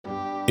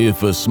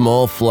If a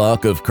small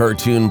flock of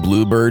cartoon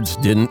bluebirds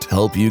didn't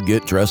help you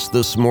get dressed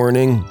this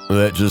morning,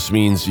 that just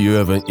means you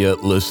haven't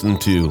yet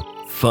listened to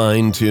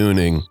Fine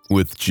Tuning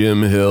with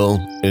Jim Hill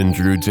and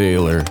Drew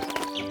Taylor.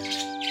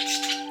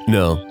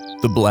 No,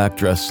 the black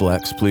dress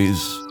slacks,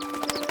 please.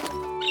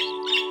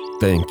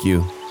 Thank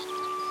you.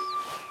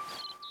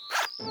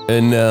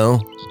 And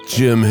now,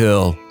 Jim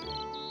Hill.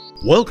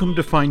 Welcome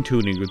to Fine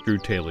Tuning with Drew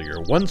Taylor,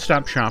 your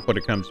one-stop shop when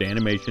it comes to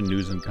animation,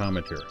 news, and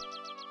commentary.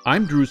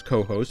 I'm Drew's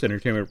co-host,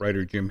 entertainment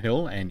writer Jim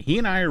Hill, and he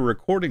and I are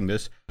recording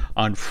this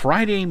on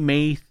Friday,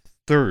 May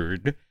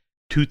 3rd,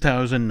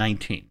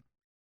 2019.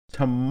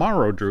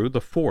 Tomorrow, Drew, the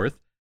 4th,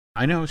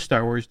 I know,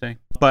 Star Wars Day,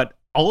 but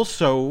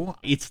also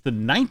it's the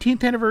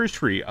 19th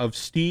anniversary of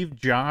Steve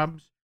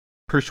Jobs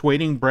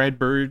persuading Brad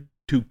Bird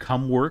to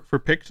come work for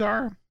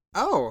Pixar.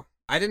 Oh,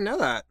 I didn't know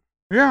that.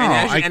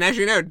 Yeah. And as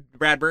you know,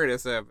 Brad Bird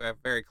is a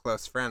very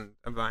close friend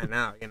of mine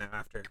now,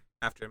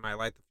 after my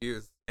Light the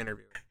Fuse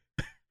interview.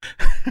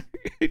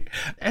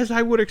 As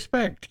I would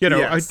expect,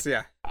 Yes,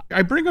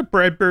 I bring up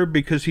Brad Bird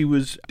because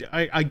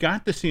I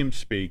got to see him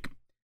speak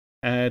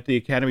at the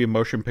Academy of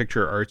Motion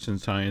Picture Arts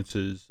and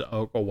Sciences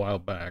a while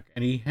back,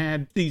 and he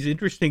had these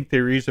interesting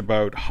theories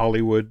about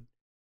Hollywood,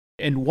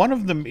 and one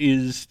of them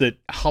is that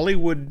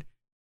Hollywood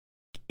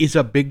is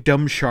a big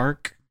dumb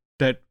shark,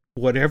 that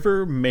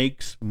whatever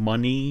makes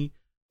money,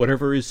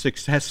 whatever is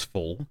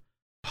successful,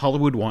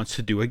 Hollywood wants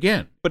to do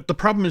again. But the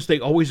problem is they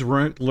always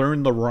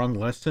learn the wrong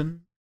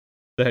lesson.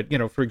 That,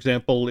 for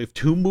example, if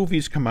two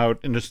movies come out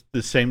in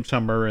the same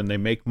summer and they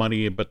make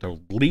money, but the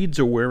leads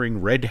are wearing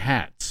red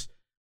hats,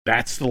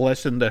 that's the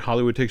lesson that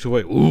Hollywood takes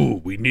away. Ooh,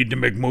 we need to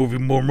make more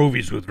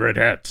movies with red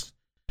hats.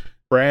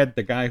 Brad,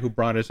 the guy who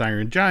brought us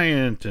Iron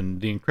Giant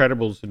and The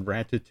Incredibles and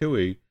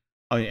Ratatouille,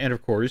 and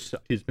of course,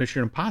 his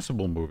Mission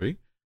Impossible movie,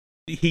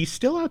 he's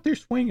still out there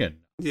swinging.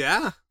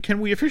 Yeah.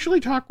 Can we officially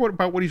talk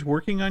about what he's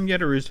working on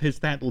yet, or has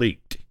that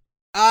leaked?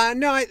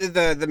 No,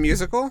 the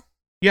musical?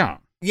 Yeah.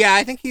 Yeah,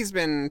 I think he's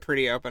been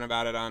pretty open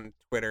about it on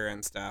Twitter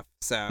and stuff.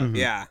 So,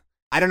 Yeah.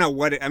 I don't know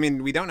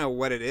we don't know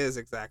what it is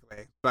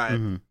exactly, but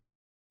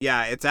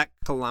yeah, it's at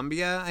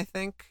Columbia, I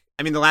think.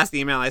 I mean, the last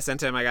email I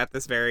sent him, I got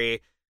this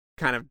very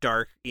kind of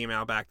dark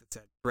email back that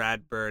said,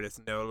 Brad Bird is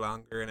no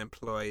longer an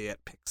employee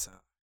at Pixar.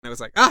 And I was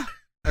like,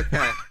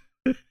 okay.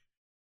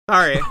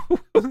 Sorry.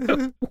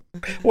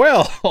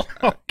 Well,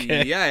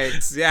 okay.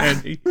 Yikes,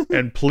 yeah.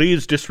 And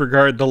please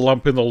disregard the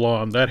lump in the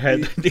lawn. That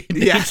had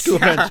these two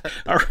events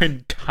are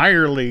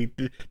entirely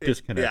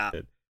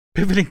disconnected. Yeah.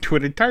 Pivoting to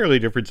an entirely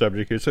different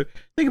subject here. So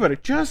think about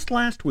it. Just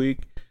last week,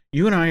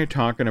 you and I are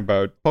talking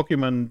about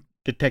Pokemon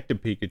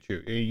Detective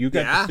Pikachu. You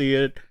got to see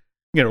it.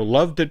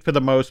 Loved it for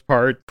the most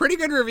part. Pretty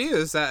good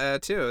reviews,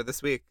 too,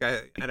 this week.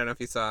 I don't know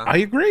if you saw. I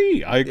agree.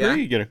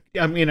 Yeah.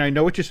 I mean, I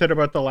know what you said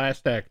about the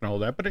last act and all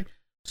that, but I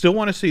still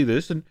want to see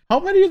this. And how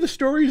many of the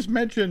stories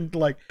mentioned,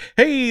 like,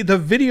 hey, the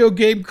video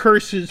game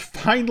curse is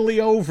finally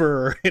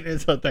over? And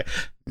it's like,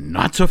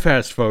 not so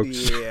fast,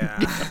 folks.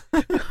 Yeah.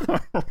 All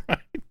right.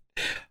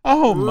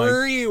 Oh, my.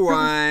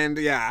 Rewind.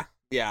 Yeah.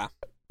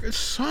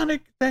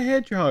 Sonic the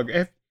Hedgehog.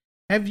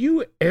 Have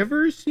you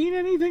ever seen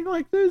anything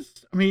like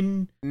this? I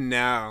mean...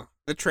 No.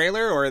 The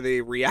trailer or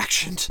the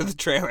reaction to the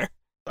trailer?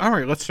 All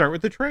right, let's start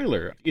with the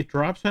trailer. It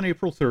drops on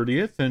April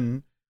 30th,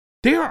 and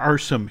there are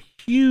some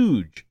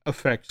huge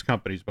effects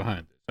companies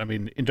behind this. I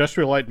mean,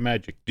 Industrial Light and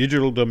Magic,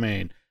 Digital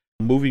Domain,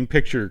 Moving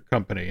Picture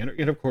Company,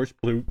 and of course,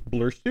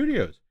 Blur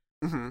Studios.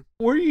 Mm-hmm.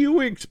 Were you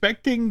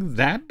expecting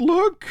that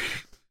look?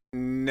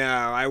 No,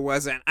 I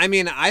wasn't. I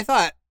mean, I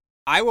thought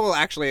I will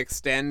actually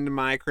extend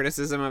my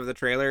criticism of the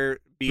trailer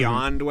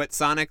beyond what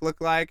Sonic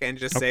looked like and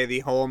just say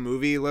the whole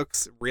movie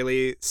looks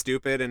really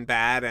stupid and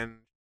bad and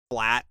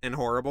flat and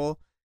horrible.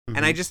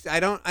 And I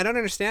don't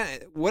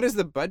understand. What is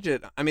the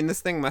budget? I mean,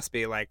 this thing must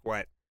be like,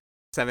 what,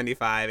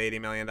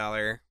 $75-80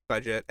 million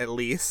budget at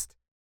least.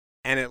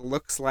 And it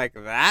looks like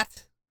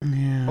that?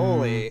 Yeah.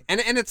 Holy.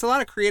 And it's a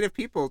lot of creative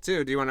people,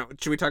 too.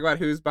 Should we talk about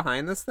who's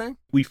behind this thing?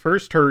 We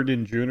first heard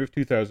in June of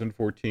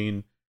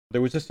 2014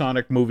 there was a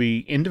Sonic movie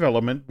in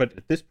development, but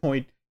at this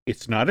point,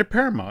 it's not at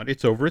Paramount.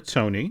 It's over at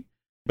Sony.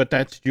 But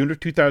that's June of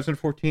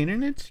 2014,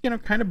 and it's,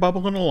 kind of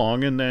bubbling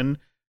along. And then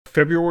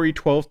February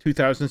 12th,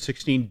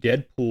 2016,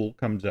 Deadpool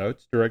comes out.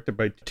 It's directed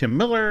by Tim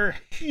Miller.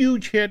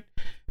 Huge hit.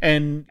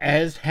 And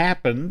as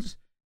happens,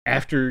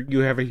 after you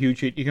have a huge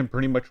hit, you can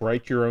pretty much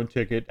write your own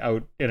ticket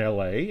out in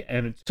L.A.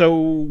 And so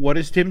what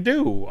does Tim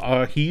do?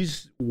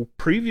 He's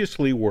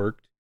previously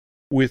worked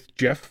with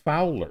Jeff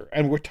Fowler.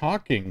 And we're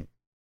talking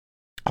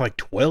like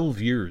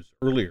 12 years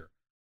earlier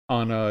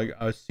on a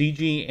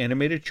CG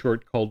animated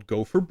short called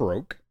Go for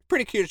Broke.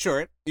 Pretty cute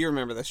short. You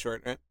remember this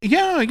short, right?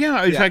 Yeah.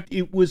 In fact,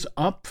 it was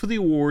up for the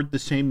award the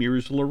same year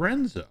as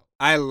Lorenzo.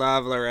 I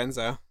love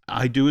Lorenzo.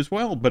 I do as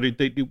well, but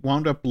it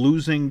wound up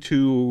losing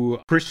to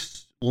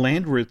Chris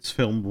Landreth's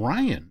film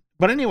Ryan.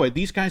 But anyway,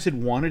 these guys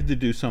had wanted to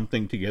do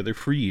something together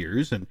for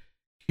years, and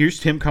here's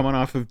Tim coming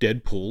off of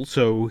Deadpool,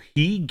 so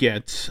he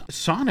gets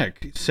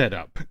Sonic set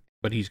up.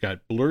 But he's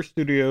got Blur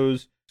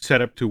Studios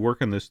set up to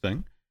work on this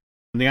thing.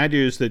 And the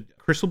idea is that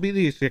Chris will be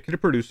the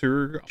executive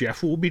producer,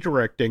 Jeff will be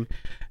directing,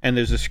 and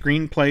there's a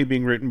screenplay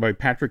being written by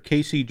Patrick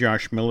Casey,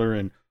 Josh Miller,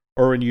 and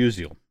Oren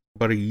Uziel.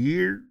 But a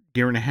year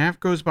and a half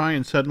goes by,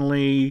 and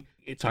suddenly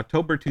it's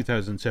October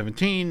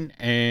 2017,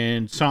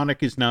 and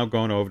Sonic is now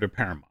going over to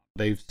Paramount.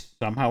 They've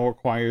somehow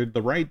acquired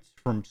the rights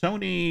from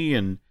Sony,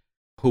 and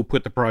who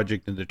put the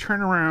project into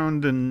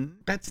turnaround, and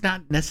that's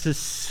not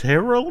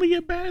necessarily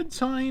a bad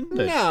sign.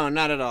 No,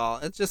 not at all.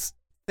 It's just,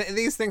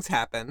 these things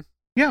happen.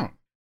 Yeah.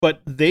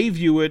 But they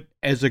view it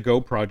as a go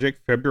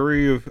project.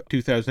 February of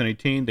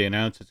 2018, they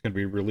announced it's going to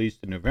be released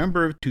in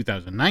November of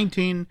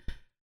 2019.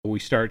 We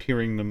start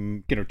hearing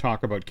them,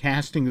 talk about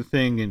casting the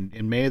thing.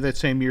 In May of that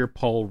same year,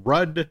 Paul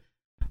Rudd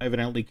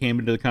evidently came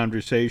into the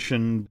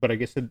conversation. But I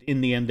guess in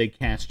the end, they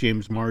cast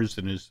James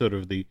Marsden as sort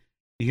of the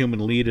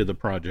human lead of the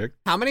project.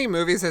 How many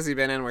movies has he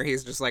been in where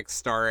he's just like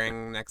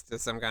starring next to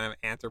some kind of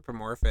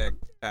anthropomorphic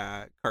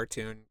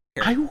cartoon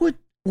character? I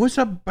was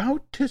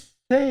about to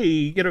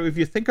say, if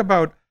you think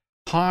about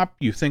Hop,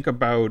 you think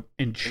about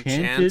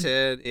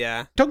Enchanted.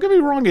 Yeah. Don't get me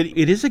wrong,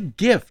 it is a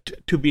gift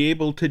to be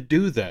able to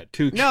do that.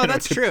 No,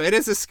 that's true. It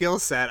is a skill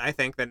set, I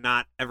think, that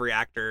not every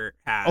actor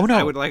has. Oh no.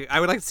 I would like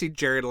to see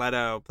Jared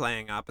Leto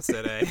playing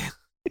opposite a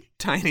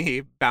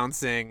tiny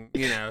bouncing,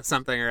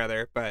 something or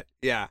other. But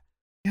yeah.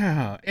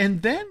 Yeah.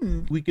 And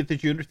then we get to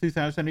June of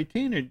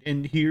 2018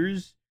 and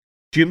here's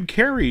Jim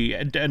Carrey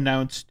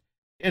announced.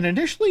 And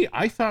initially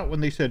I thought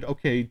when they said,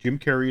 okay, Jim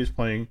Carrey is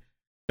playing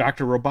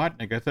Dr.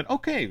 Robotnik, I thought,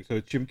 okay, so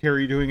it's Jim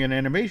Carrey doing an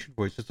animation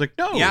voice. It's like,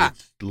 no,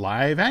 It's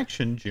live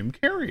action Jim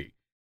Carrey.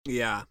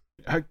 Yeah.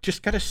 I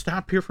just got to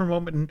stop here for a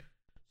moment. And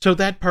so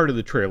that part of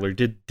the trailer,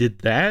 did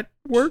that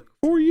work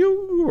for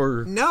you?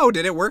 Or no,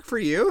 did it work for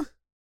you?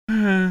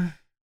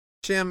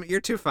 Jim,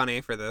 you're too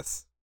funny for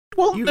this.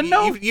 Well,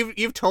 no.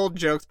 You've told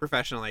jokes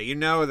professionally. You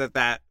know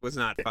that was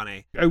not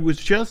funny.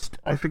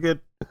 I forget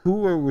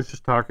who I was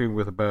just talking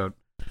with about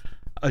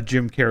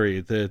Jim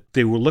Carrey, that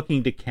they were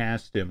looking to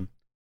cast him.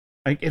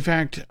 In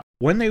fact,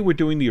 when they were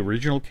doing the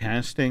original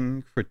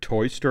casting for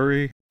Toy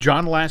Story,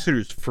 John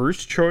Lasseter's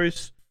first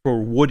choice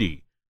for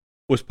Woody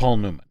was Paul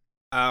Newman.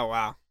 Oh,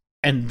 wow.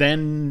 And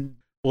then,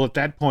 at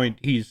that point,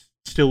 he's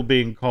still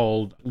being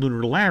called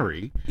Lunar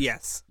Larry.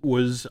 Yes.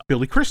 Was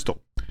Billy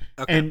Crystal.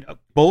 Okay. And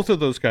both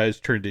of those guys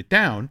turned it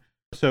down.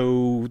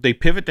 So they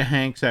pivot to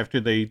Hanks after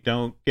they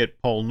don't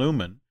get Paul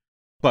Newman.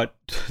 But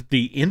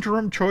the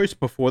interim choice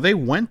before they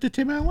went to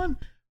Tim Allen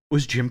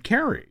was Jim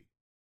Carrey.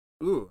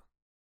 Ooh.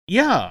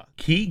 Yeah,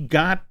 he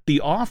got the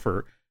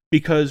offer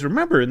because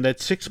remember in that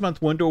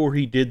 6-month window where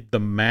he did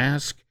The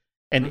Mask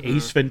and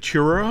Ace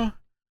Ventura,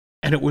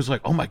 and it was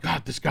like, oh my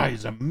God, this guy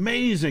is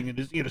amazing,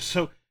 and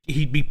so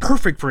he'd be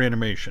perfect for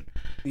animation.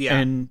 Yeah,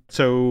 and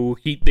so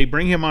they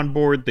bring him on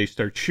board. They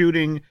start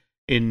shooting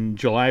in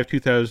July of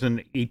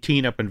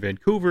 2018 up in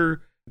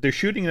Vancouver. They're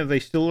shooting and they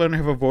still don't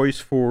have a voice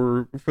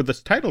for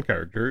this title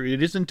character.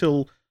 It isn't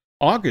until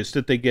August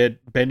that they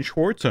get Ben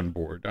Schwartz on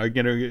board.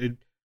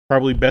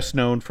 Probably best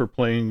known for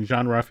playing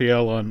Jean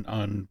Raphael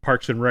on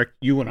Parks and Rec.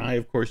 You and I,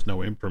 of course,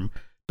 know him from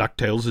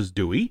DuckTales as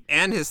Dewey.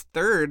 And his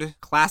third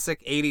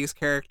classic 80s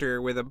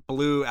character with a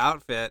blue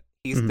outfit,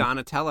 he's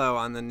Donatello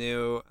on the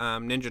new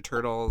Ninja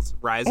Turtles,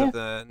 Rise of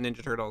the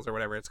Ninja Turtles, or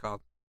whatever it's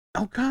called.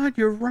 Oh, God,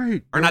 you're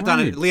right. Or not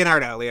Donatello,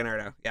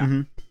 Leonardo, yeah.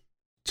 Mm-hmm.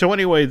 So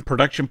anyway, the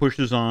production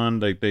pushes on.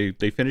 They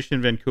finished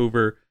in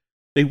Vancouver.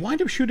 They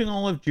wind up shooting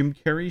all of Jim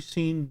Carrey's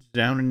scenes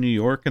down in New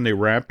York, and they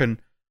wrap in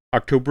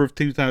October of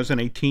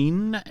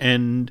 2018,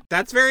 and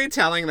that's very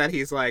telling that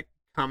he's like,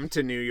 come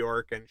to New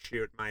York and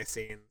shoot my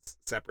scenes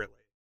separately.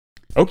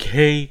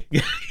 Okay.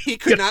 He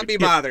could not be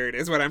bothered,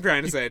 is what I'm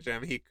trying to say,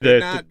 Jim. He could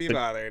not be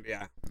bothered,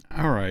 yeah.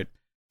 All right.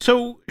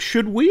 So,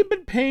 should we have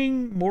been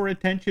paying more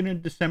attention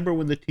in December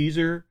when the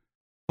teaser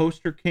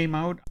poster came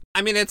out?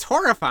 I mean, it's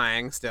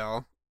horrifying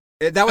still.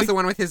 That was the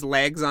one with his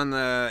legs on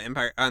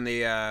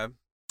the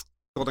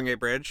Golden Gate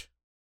Bridge.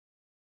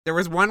 There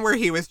was one where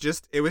it was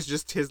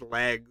just his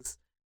legs.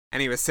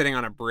 And he was sitting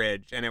on a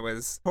bridge, and it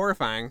was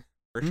horrifying,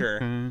 for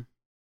sure.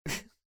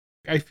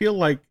 I feel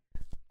like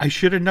I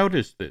should have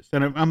noticed this.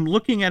 And I'm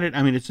looking at it.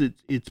 I mean,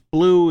 it's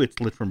blue. It's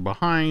lit from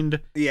behind.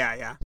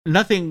 Yeah.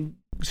 Nothing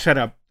set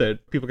up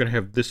that people are going to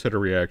have this sort of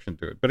reaction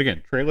to it. But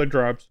again, trailer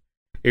drops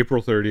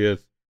April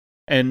 30th.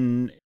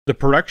 And the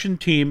production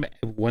team,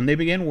 when they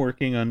began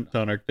working on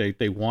Sonic,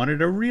 they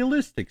wanted a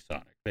realistic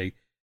Sonic.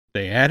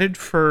 They added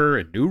fur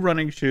and new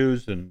running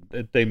shoes,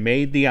 and they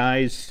made the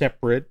eyes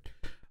separate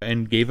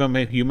and gave him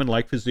a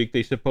human-like physique.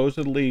 They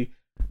supposedly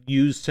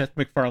used Seth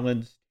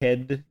MacFarlane's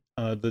Ted,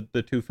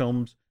 the two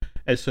films,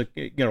 as a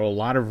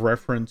lot of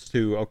reference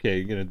to,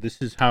 okay,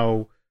 this is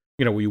how,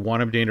 we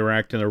want him to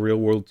interact in a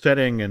real-world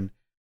setting. And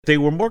they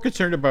were more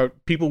concerned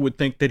about people would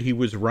think that he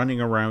was running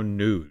around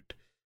nude.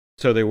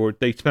 So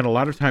they spent a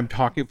lot of time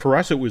talking. For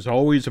us, it was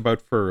always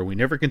about fur. We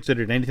never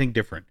considered anything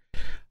different.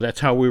 That's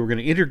how we were going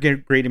to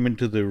integrate him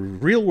into the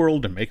real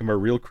world and make him a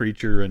real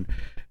creature. And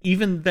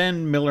even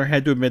then, Miller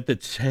had to admit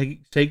that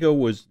Sega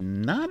was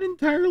not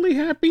entirely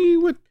happy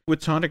with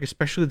Sonic,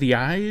 especially the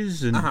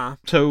eyes. And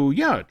so,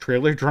 yeah,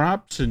 trailer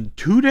drops, and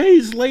 2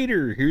 days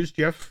later, here's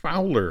Jeff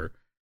Fowler.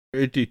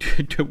 Would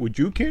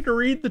you care to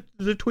read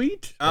the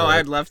tweet? Oh,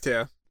 I'd love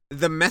to.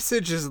 The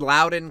message is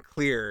loud and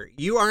clear.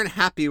 You aren't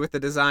happy with the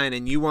design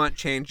and you want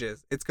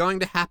changes. It's going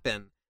to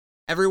happen.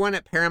 Everyone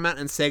at Paramount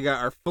and Sega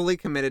are fully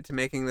committed to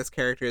making this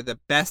character the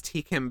best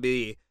he can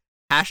be.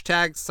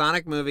 Hashtag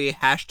Sonic movie,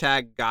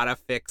 hashtag gotta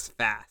fix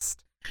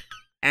fast.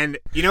 And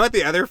you know what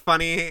the other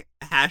funny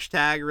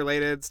hashtag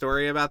related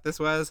story about this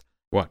was?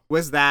 What?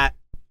 Was that,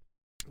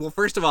 well,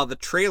 first of all, the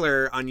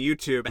trailer on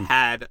YouTube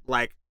had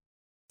like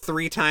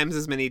 3 times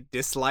as many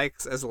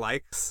dislikes as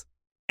likes.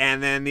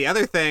 And then the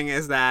other thing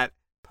is that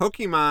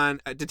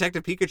Pokemon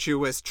Detective Pikachu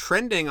was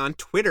trending on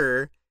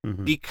Twitter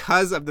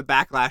because of the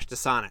backlash to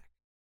Sonic.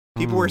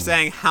 People were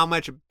saying how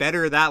much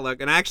better that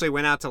looked. And I actually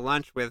went out to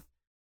lunch with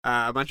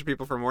a bunch of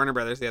people from Warner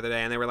Brothers the other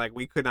day, and they were like,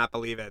 we could not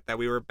believe it, that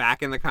we were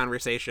back in the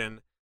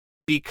conversation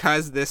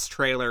because this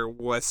trailer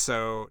was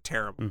so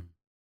terrible.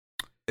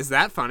 Is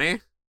that funny?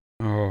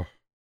 Oh,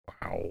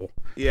 wow.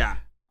 Yeah.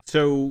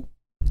 So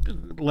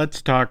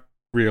let's talk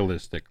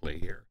realistically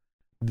here.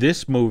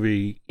 This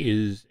movie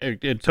is,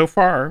 and so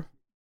far,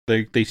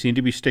 they seem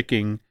to be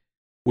sticking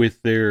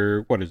with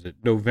their, what is it,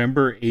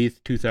 November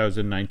 8th,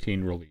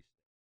 2019 release.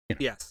 You know,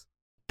 yes.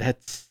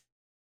 That's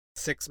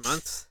 6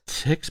 months.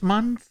 6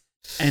 months?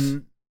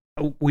 And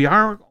we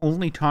are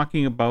only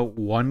talking about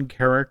one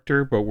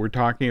character, but we're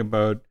talking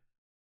about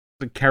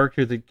the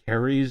character that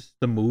carries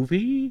the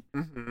movie?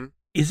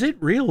 Is it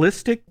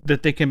realistic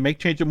that they can make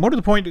changes? More to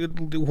the point,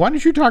 why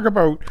don't you talk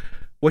about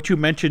what you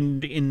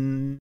mentioned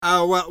in...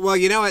 Oh, well,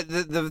 you know what?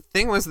 The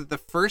thing was that the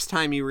first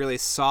time you really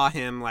saw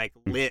him, like,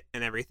 lit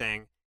and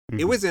everything,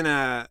 it was in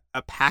a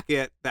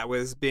packet that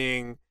was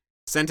being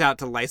sent out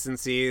to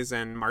licensees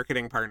and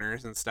marketing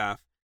partners and stuff.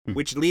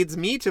 Which leads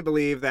me to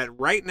believe that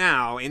right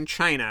now in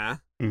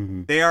China,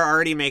 they are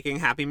already making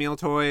Happy Meal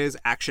toys,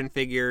 action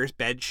figures,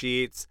 bed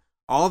sheets,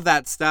 all of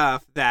that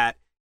stuff that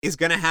is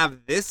going to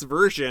have this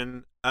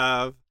version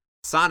of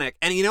Sonic.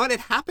 And you know what? It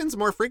happens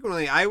more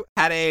frequently. I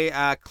had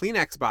a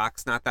Kleenex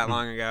box not that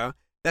long ago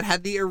that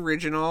had the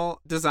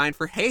original design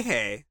for Hey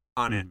Hey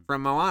on it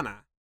from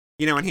Moana.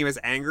 You know, when he was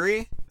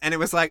angry. And it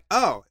was like,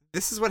 oh,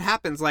 this is what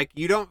happens. Like,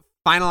 you don't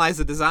finalize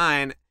the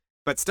design,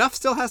 but stuff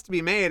still has to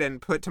be made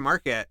and put to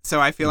market. So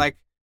I feel like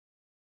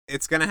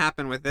it's going to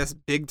happen with this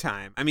big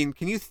time. I mean,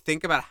 can you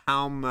think about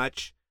how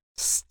much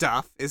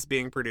stuff is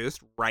being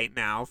produced right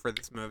now for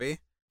this movie?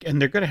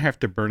 And they're going to have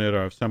to burn it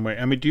off some way.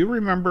 I mean, do you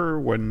remember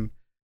when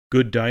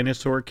Good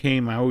Dinosaur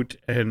came out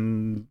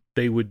and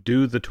they would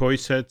do the toy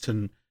sets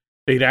and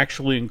they'd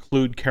actually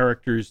include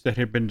characters that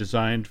had been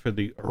designed for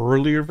the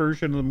earlier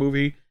version of the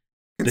movie?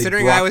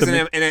 Considering I was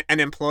an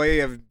employee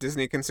of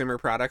Disney Consumer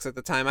Products at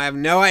the time, I have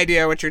no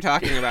idea what you're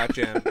talking about,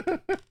 Jim.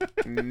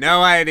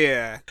 No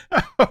idea.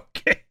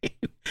 Okay.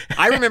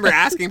 I remember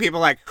asking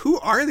people, like, who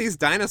are these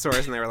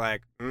dinosaurs? And they were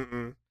like,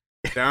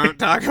 don't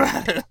talk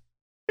about it.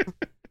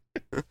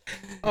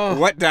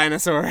 What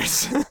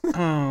dinosaurs?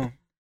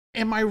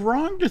 Am I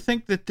wrong to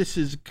think that this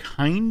is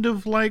kind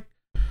of like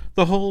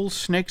the whole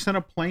Snakes on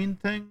a Plane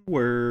thing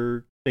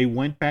where they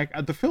went back?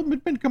 The film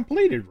had been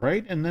completed,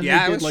 right? And then yeah,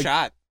 they did, it was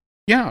shot.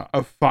 Yeah,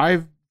 of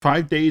five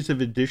days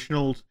of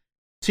additional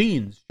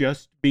scenes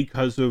just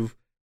because of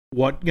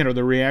what, you know,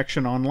 the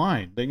reaction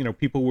online. That, you know,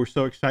 people were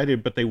so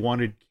excited, but they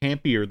wanted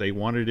campier, they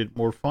wanted it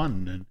more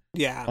fun, and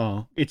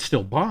yeah, it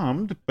still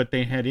bombed, but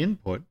they had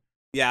input.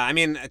 Yeah, I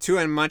mean, to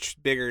a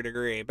much bigger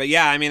degree. But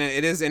yeah, I mean,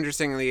 it is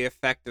interesting the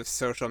effect of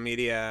social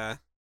media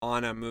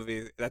on a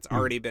movie that's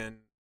already been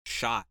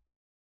shot.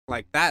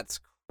 Like, that's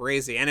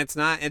crazy. And it's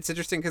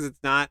interesting because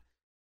it's not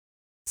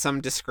some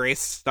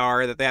disgraced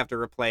star that they have to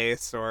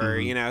replace or,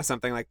 you know,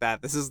 something like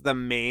that. This is the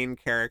main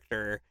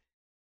character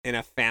in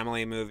a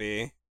family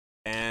movie.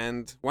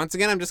 And once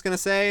again, I'm just going to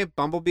say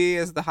Bumblebee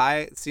is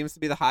seems to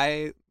be the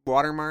high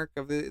watermark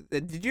of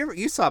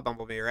you saw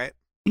Bumblebee, right?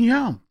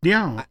 Yeah.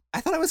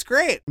 I thought it was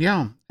great.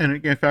 Yeah.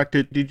 And in fact,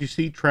 did you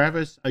see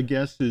Travis, I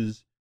guess,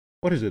 is,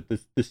 what is it? The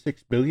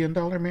 $6 billion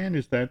man?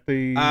 Is that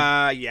the...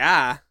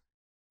 Yeah.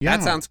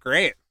 That sounds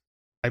great.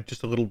 I'm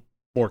just a little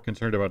more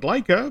concerned about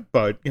Laika,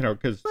 but, you know,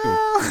 because...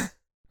 Well...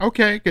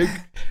 Okay, good.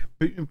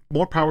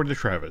 More power to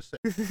Travis.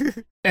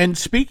 And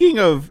speaking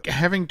of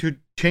having to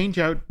change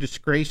out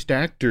disgraced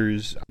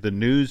actors, the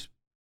news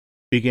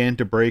began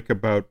to break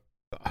about,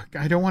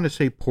 I don't want to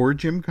say poor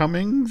Jim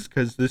Cummings,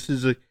 because this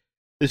is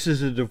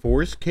a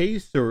divorce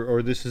case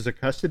or this is a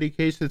custody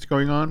case that's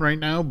going on right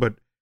now, but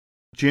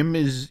Jim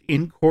is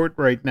in court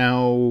right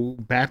now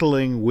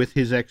battling with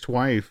his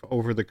ex-wife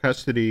over the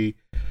custody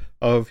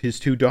of his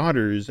 2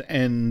 daughters,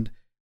 and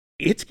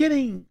it's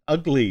getting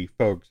ugly,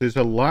 folks. There's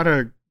a lot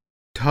of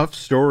tough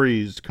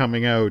stories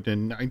coming out,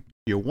 and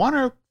you want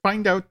to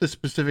find out the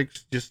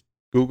specifics, just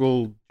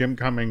Google Jim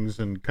Cummings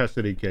and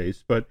custody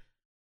case, but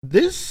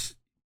this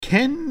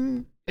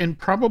can and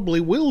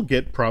probably will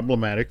get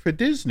problematic for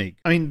Disney.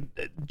 I mean,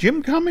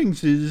 Jim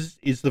Cummings is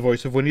the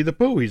voice of Winnie the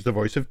Pooh. He's the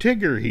voice of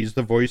Tigger. He's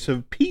the voice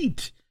of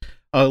Pete,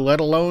 let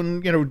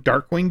alone,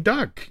 Darkwing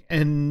Duck.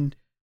 And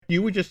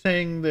you were just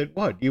saying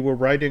that, you were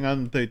writing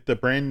on the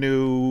brand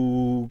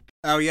new...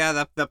 Oh,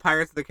 yeah, the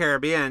Pirates of the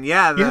Caribbean.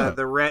 Yeah,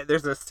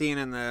 there's a scene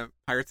in the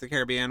Pirates of the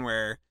Caribbean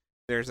where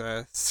there's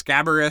a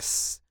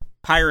scabrous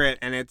pirate,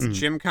 and it's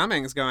Jim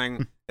Cummings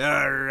going,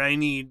 I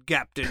need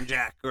Captain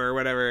Jack, or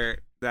whatever.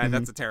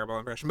 That's a terrible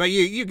impression, but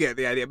you get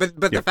the idea. But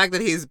the fact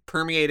that he's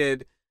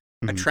permeated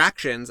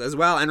attractions as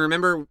well. And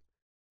remember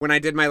when I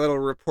did my little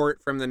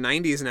report from the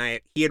 90s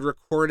night, he had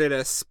recorded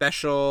a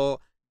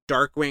special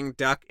Darkwing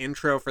Duck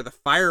intro for the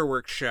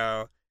fireworks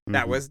show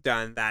that was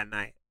done that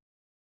night.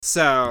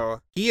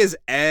 So he is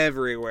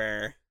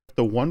everywhere.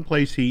 The one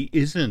place he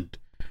isn't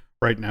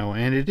right now,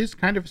 and it is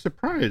kind of a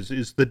surprise,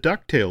 is the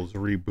DuckTales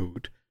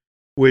reboot,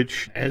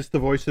 which, as the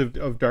voice of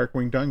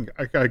Darkwing Duck,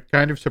 I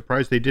kind of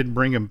surprised they didn't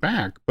bring him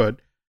back, but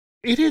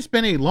it has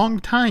been a long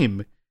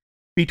time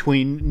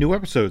between new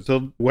episodes.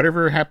 So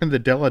whatever happened to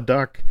Della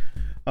Duck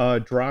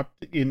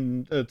dropped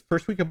in the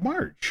first week of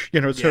March,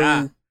 so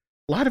a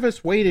lot of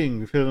us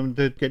waiting for them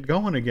to get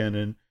going again.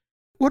 And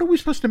what are we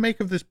supposed to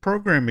make of this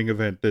programming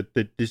event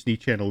that Disney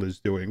Channel is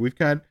doing? We've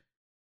got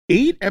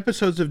 8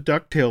 episodes of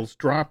DuckTales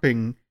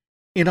dropping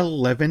in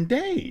 11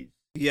 days.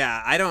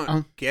 Yeah, I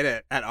don't get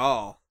it at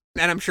all.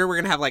 And I'm sure we're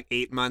going to have like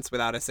 8 months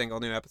without a single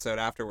new episode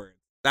afterwards.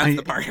 That's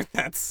the part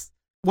that's...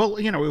 Well,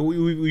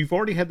 we've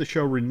already had the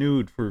show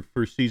renewed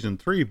for season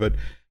 3, but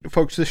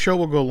folks, the show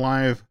will go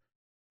live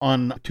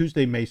on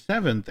Tuesday, May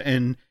 7th,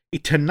 and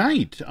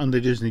tonight on the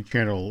Disney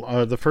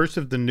Channel, the first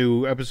of the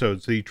new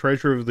episodes, The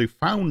Treasure of the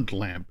Found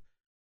Lamp,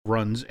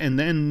 runs, and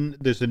then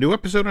there's a new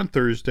episode on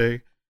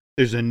Thursday,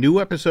 there's a new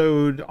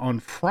episode on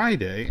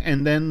Friday,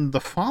 and then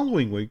the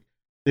following week,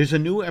 there's a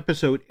new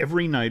episode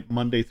every night,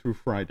 Monday through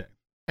Friday.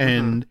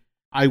 And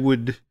I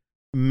would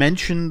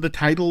mention the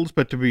titles,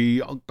 but to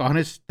be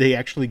honest, they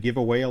actually give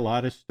away a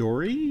lot of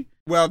story.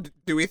 Well,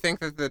 do we think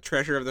that The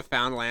Treasure of the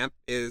Found Lamp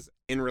is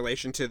in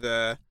relation to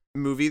the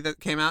movie that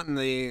came out in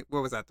the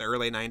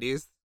early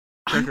 90s?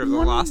 Treasure of the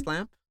Lost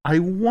Lamp? I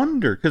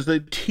wonder, because the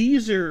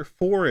teaser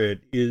for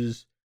it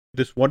is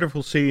this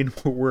wonderful scene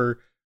where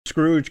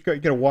Scrooge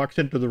walks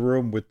into the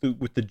room with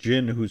the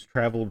djinn who's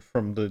traveled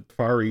from the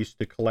Far East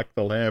to collect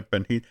the lamp,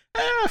 and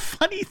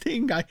funny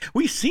thing,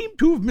 we seem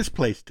to have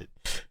misplaced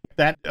it.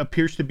 That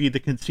appears to be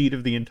the conceit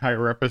of the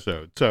entire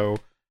episode. So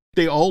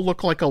they all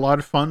look like a lot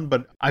of fun,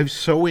 but I've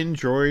so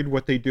enjoyed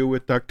what they do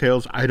with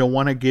DuckTales. I don't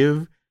want to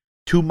give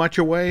too much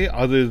away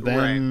other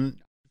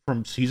than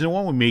from season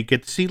 1, we may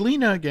get to see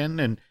Lena again,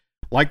 and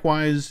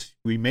likewise,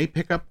 we may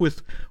pick up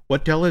with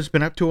what Della has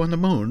been up to on the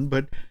moon,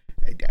 but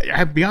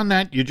beyond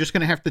that, you're just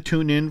going to have to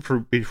tune in for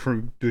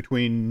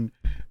between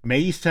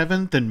May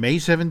 7th and May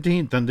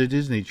 17th on the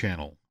Disney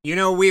Channel.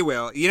 We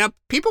will.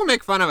 People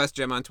make fun of us,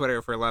 Jim, on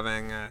Twitter for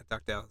loving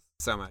DuckTales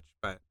so much,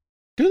 but...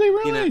 Do they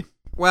really?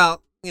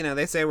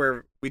 They say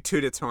we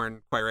toot its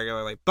horn quite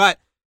regularly, but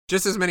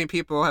just as many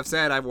people have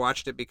said, I've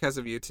watched it because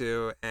of you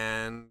two,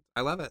 and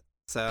I love it.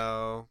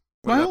 So,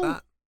 what about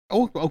that?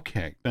 Oh,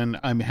 okay. Then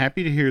I'm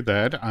happy to hear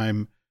that.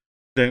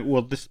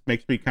 This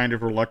makes me kind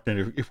of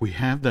reluctant. If we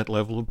have that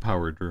level of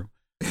power, Drew,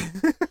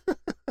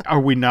 are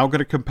we now going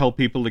to compel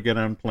people to get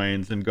on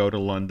planes and go to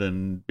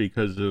London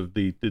because of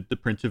the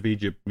Prince of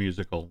Egypt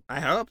musical?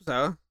 I hope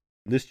so.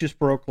 This just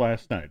broke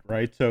last night,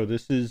 right? So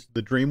this is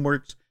the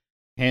DreamWorks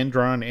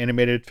hand-drawn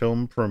animated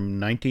film from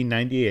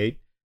 1998.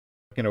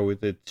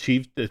 With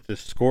the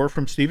score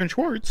from Steven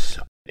Schwartz.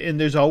 And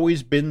there's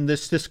always been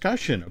this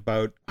discussion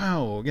about,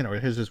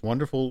 it has this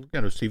wonderful,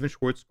 Steven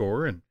Schwartz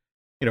score, and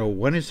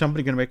when is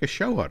somebody going to make a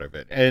show out of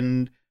it?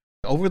 And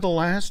over the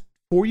last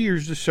 4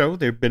 years or so,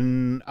 there have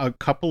been a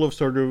couple of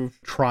sort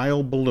of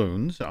trial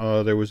balloons.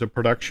 There was a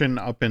production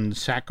up in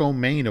Saco,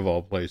 Maine, of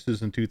all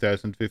places, in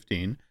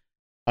 2015.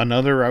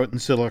 Another out in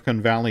Silicon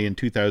Valley in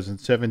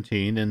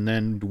 2017. And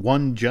then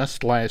one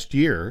just last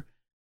year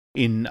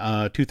in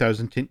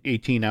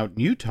 2018 out in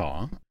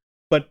Utah.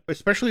 But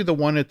especially the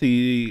one at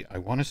I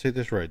want to say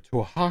this right,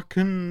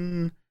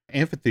 Tuahakan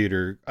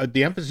Amphitheater,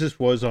 the emphasis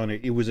was on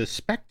it. It was a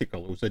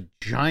spectacle. It was a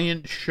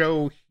giant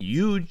show,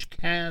 huge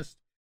cast,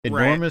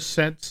 enormous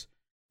sets.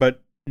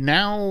 But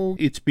now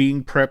it's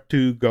being prepped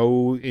to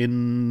go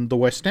in the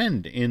West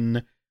End,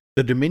 in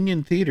the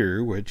Dominion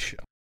Theater, which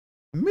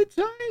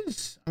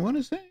mid-size, I want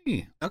to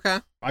say. Okay.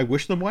 I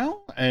wish them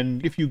well.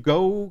 And if you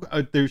go,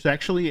 there's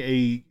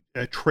actually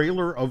a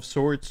trailer of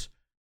sorts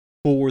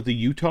for the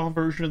Utah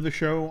version of the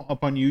show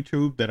up on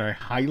YouTube that I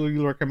highly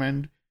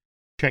recommend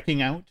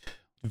checking out.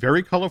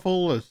 Very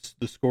colorful.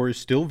 The score is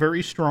still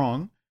very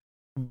strong,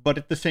 but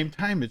at the same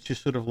time, it's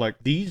just sort of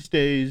like these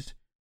days,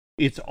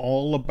 it's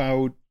all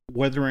about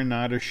whether or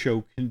not a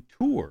show can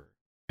tour.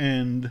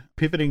 And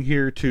pivoting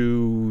here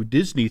to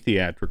Disney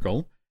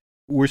theatrical,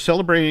 we're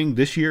celebrating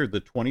this year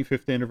the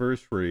 25th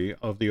anniversary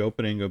of the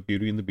opening of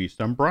Beauty and the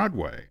Beast on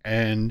Broadway.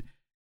 And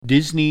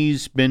Disney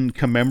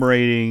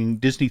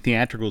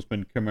Theatrical's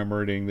been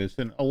commemorating this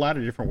in a lot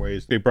of different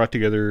ways. They brought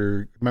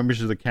together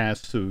members of the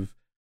casts of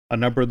a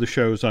number of the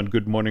shows on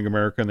Good Morning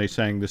America, and they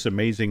sang this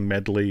amazing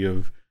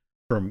medley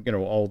from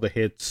all the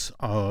hits,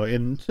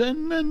 and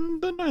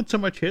the not so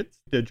much hits.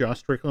 Josh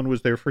Strickland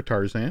was there for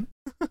Tarzan.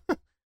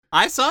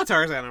 I saw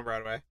Tarzan on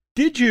Broadway.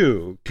 Did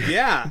you?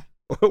 Yeah.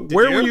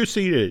 Where were you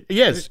seated?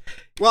 Yes.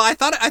 Well, I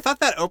thought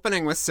that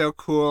opening was so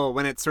cool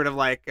when it's sort of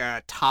like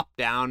a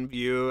top-down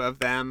view of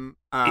them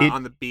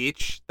on the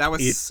beach. That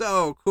was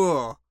so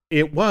cool.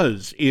 It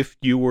was, if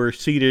you were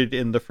seated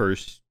in the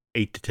first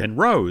 8 to 10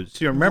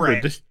 rows. You remember,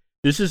 right.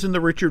 This is in the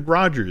Richard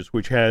Rodgers,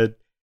 which had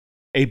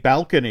a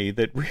balcony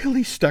that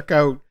really stuck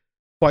out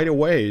quite a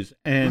ways.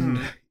 And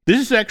this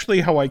is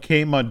actually how I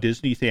came on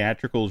Disney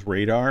Theatrical's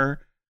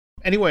radar.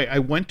 Anyway, I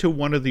went to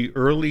one of the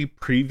early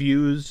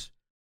previews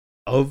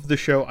of the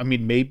show. I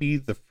mean, maybe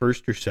the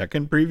first or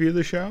second preview of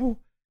the show.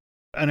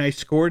 And I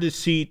scored a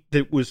seat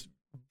that was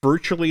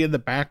virtually in the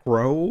back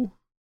row.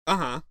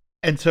 Uh-huh.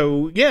 And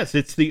so, yes,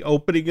 it's the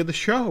opening of the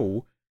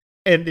show.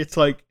 And it's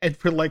like, and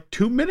for like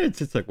 2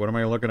 minutes, it's like, what am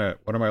I looking at?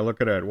 What am I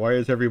looking at? Why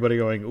is everybody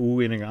going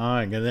oohing and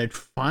ahhing? And then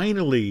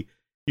finally,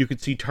 you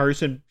could see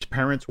Tarzan's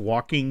parents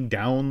walking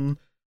down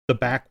the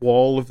back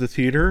wall of the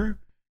theater.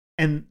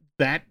 And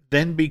that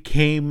then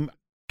became,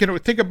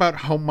 think about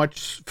how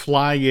much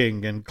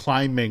flying and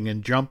climbing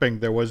and jumping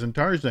there was in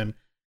Tarzan.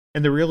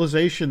 And the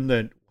realization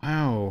that,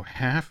 wow,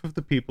 half of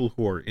the people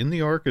who are in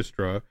the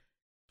orchestra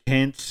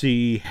can't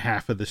see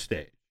half of the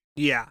stage.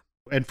 Yeah.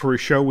 And for a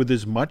show with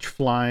as much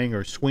flying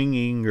or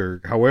swinging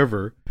or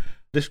however,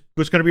 this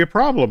was going to be a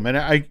problem. And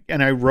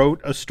I wrote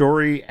a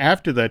story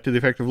after that to the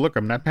effect of, look,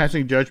 I'm not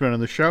passing judgment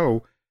on the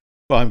show,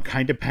 but I'm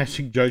kind of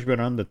passing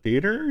judgment on the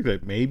theater,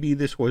 that maybe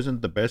this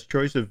wasn't the best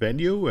choice of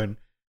venue. And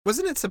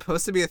wasn't it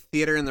supposed to be a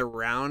theater in the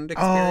round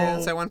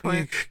experience at one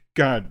point?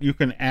 God, you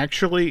can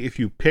actually, if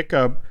you pick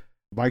up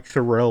Mike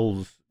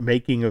Sorrell's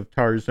Making of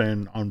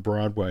Tarzan on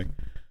Broadway,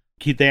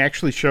 they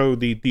actually show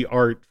the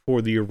art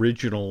for the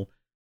original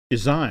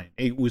design.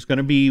 It was going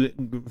to be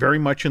very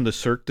much in the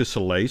Cirque du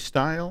Soleil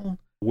style,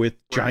 with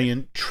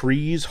giant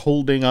trees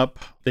holding up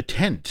the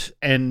tent.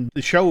 And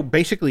the show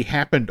basically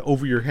happened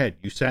over your head.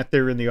 You sat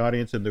there in the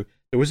audience, and there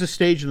was a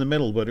stage in the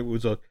middle, but it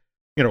was a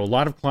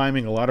lot of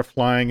climbing, a lot of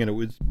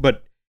flying,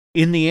 but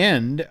in the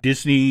end,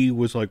 Disney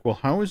was like, well,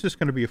 how is this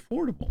going to be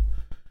affordable?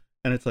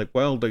 And it's like,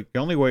 well, the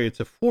only way it's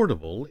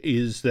affordable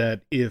is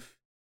that if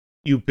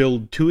you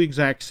build 2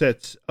 exact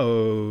sets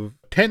of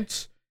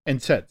tents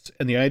and sets.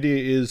 And the idea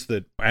is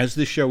that as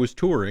this show is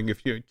touring,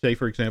 if you say,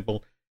 for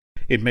example,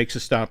 it makes a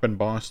stop in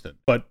Boston.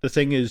 But the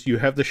thing is, you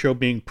have the show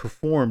being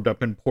performed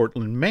up in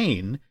Portland,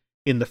 Maine,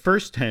 in the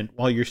first tent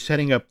while you're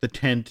setting up the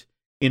tent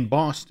in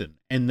Boston.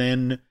 And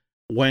then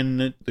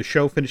when the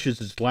show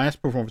finishes its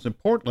last performance in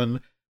Portland,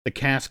 the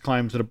cast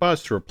climbs in a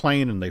bus or a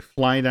plane and they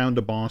fly down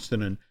to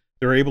Boston, and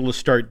they're able to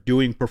start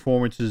doing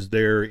performances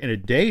there in a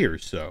day or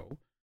so.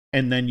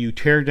 And then you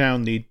tear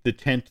down the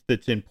tent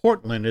that's in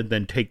Portland and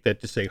then take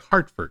that to, say,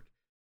 Hartford.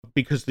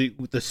 Because the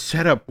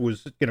setup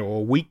was, a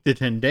week to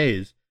 10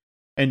 days.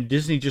 And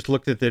Disney just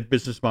looked at that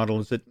business model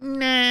and said,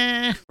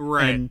 nah.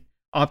 Right. And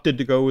opted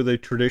to go with a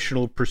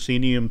traditional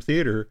proscenium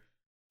theater.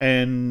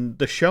 And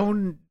the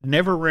show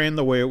never ran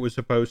the way it was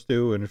supposed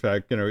to. And in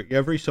fact,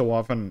 every so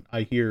often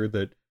I hear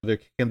that they're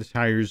kicking the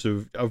tires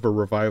of a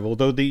revival.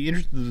 Though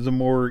the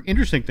more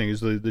interesting thing is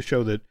the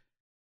show that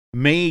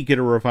may get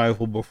a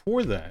revival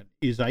before that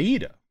is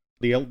Aida,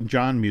 the Elton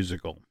John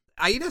musical.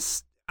 Aida,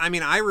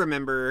 I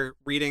remember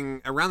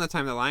reading around the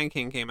time The Lion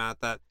King came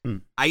out that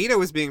Aida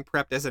was being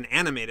prepped as an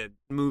animated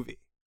movie,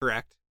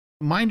 correct?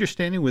 My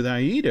understanding with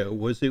Aida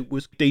was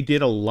they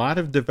did a lot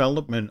of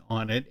development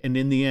on it, and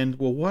in the end,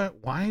 well,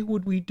 why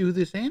would we do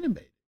this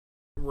animated?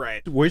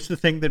 Right. Where's the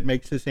thing that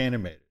makes this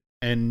animated?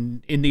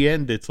 And in the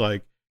end, it's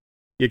like,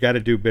 you got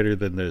to do better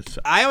than this.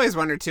 I always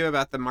wondered, too,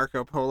 about the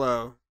Marco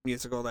Polo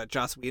musical that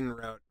Joss Whedon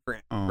wrote for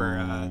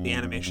the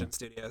animation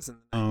studios in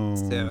the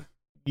 90s, too.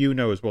 You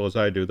know as well as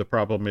I do, the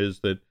problem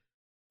is that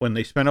when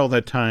they spend all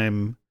that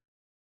time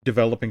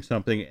developing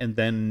something and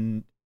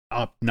then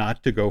opt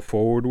not to go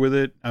forward with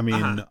it, I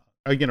mean,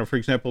 for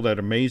example, that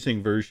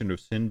amazing version of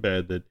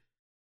Sinbad that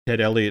Ted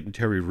Elliott and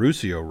Terry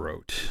Rossio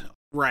wrote.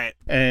 Right.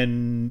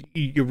 And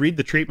you read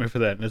the treatment for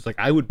that, and it's like,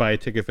 I would buy a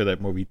ticket for that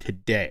movie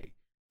today.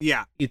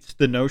 Yeah. It's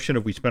the notion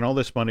of, we spent all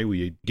this money,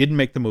 we didn't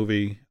make the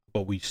movie,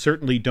 but we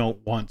certainly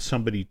don't want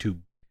somebody to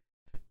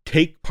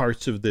take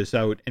parts of this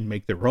out and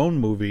make their own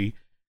movie,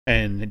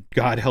 and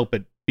God help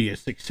it be a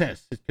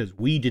success, because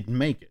we didn't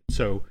make it.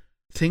 So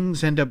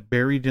things end up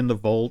buried in the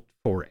vault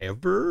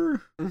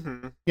forever.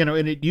 Mm-hmm.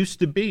 And it used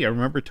to be, I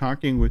remember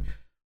talking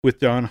with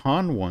Don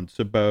Hahn once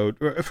about,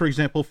 for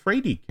example,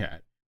 Frady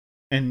Cat.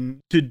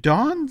 And to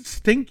Don's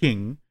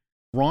thinking,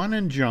 Ron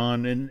and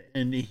John,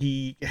 and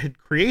he had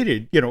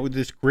created,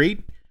 this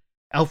great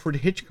Alfred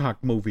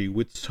Hitchcock movie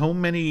with so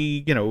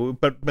many,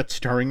 but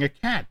starring a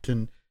cat,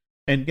 and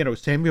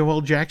Samuel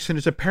L. Jackson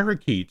is a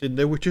parakeet, and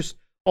there were just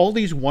all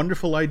these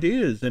wonderful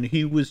ideas. And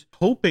he was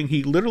hoping,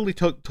 he literally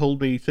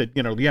told me, he said,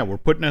 yeah, we're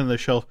putting it on the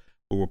shelf,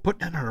 but we're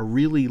putting it on a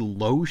really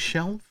low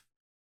shelf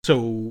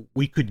so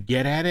we could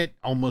get at it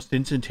almost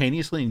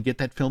instantaneously and get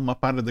that film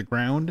up out of the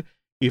ground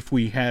if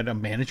we had a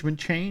management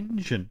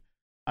change. And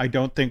I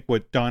don't think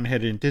what Don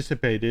had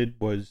anticipated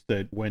was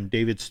that when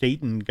David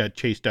Staten got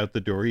chased out the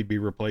door, he'd be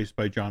replaced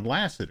by John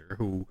Lasseter,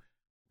 who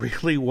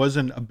really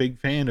wasn't a big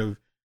fan of,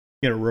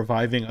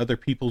 reviving other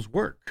people's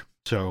work.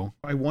 So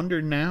I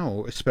wonder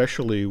now,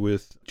 especially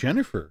with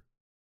Jennifer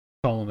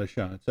calling the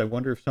shots, I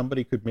wonder if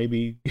somebody could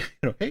maybe,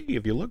 hey,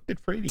 have you looked at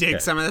Frady Dig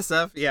Cat? some of this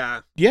stuff?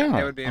 Yeah. Yeah.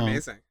 That would be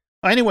amazing.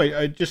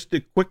 Anyway, just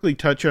to quickly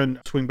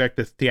swing back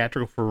to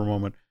theatrical for a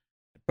moment,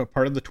 but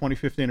part of the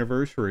 25th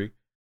anniversary,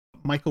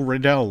 Michael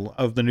Riddell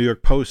of the New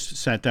York Post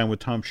sat down with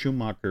Tom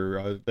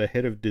Schumacher, the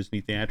head of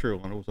Disney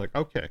Theatrical, and it was like,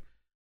 okay,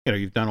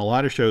 you've done a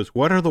lot of shows.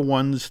 What are the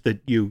ones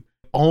that you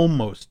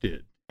almost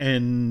did?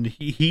 And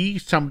he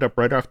summed up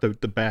right off the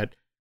bat,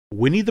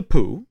 Winnie the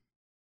Pooh,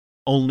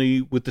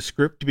 only with the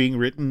script being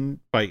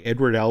written by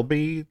Edward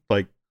Albee,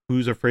 like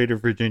Who's Afraid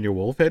of Virginia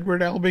Woolf,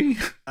 Edward Albee?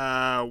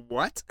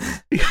 What?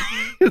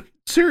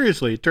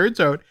 Seriously, it turns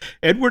out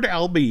Edward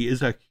Albee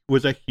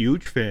was a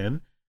huge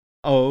fan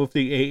of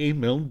the A.A.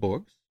 Milne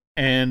books,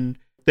 and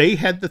they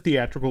had the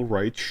theatrical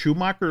rights.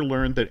 Schumacher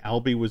learned that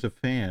Albee was a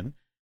fan,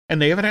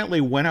 and they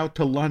evidently went out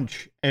to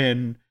lunch,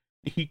 and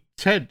he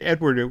said,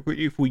 Edward,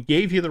 if we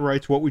gave you the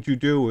rights, what would you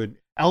do? And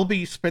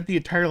Albee spent the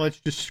entire lunch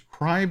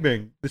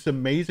describing this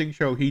amazing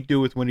show he'd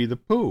do with Winnie the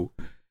Pooh.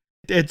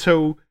 And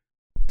so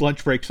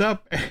lunch breaks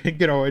up,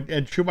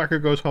 and Schumacher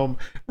goes home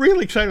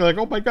really excited, like,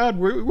 oh my God,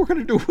 we're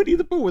going to do Winnie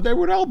the Pooh with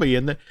Edward Albee.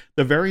 And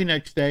the very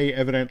next day,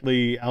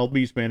 evidently,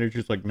 Albee's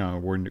manager's like, no,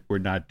 we're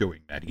not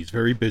doing that. He's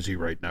very busy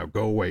right now.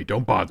 Go away.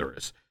 Don't bother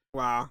us.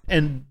 Wow.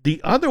 And the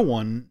other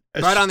one...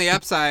 But on the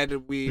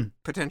upside, we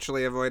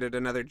potentially avoided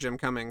another Jim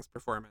Cummings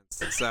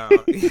performance. So,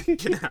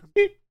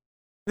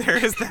 there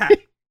is that.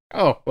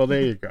 Oh, well, there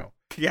you go.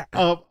 Yeah.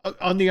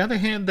 On the other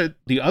hand,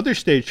 the other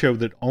stage show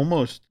that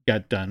almost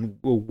got done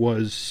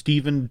was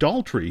Stephen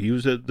Daldry. He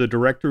was the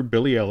director,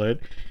 Billy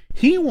Elliot.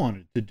 He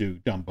wanted to do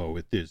Dumbo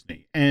with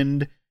Disney.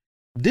 And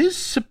this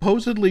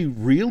supposedly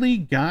really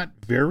got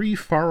very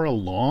far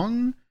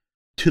along,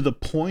 to the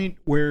point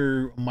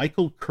where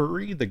Michael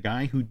Curry, the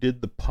guy who did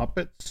the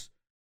puppets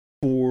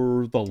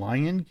for The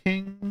Lion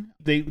King,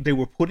 they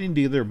were putting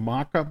together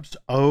mock-ups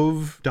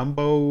of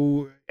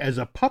Dumbo as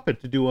a puppet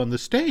to do on the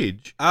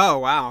stage. Oh,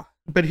 wow.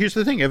 But here's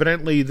the thing,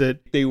 evidently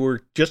that they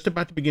were just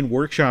about to begin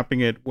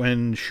workshopping it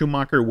when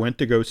Schumacher went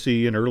to go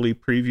see an early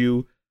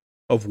preview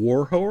of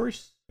War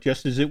Horse,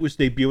 just as it was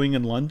debuting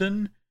in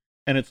London.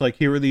 And it's like,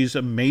 here are these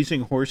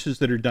amazing horses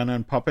that are done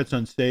on puppets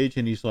on stage.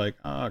 And he's like,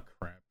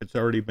 crap, it's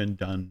already been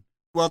done.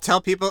 Well,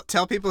 tell people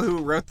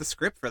who wrote the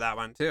script for that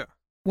one too.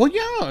 Well,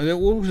 yeah,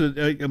 what was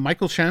it?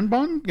 Michael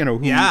Shanbon,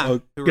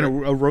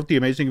 who wrote The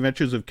Amazing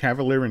Adventures of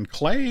Cavalier and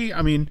Clay.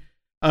 I mean,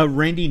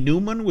 Randy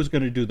Newman was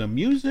going to do the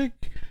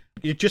music.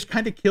 It just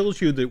kind of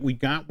kills you that we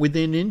got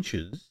within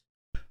inches,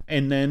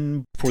 and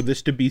then for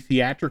this to be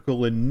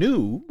theatrical and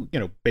new,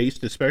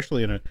 based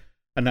especially in a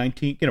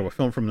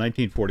film from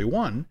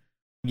 1941,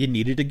 you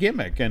needed a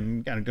gimmick,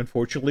 and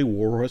unfortunately,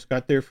 War Horse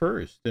got there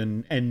first,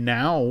 and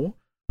now,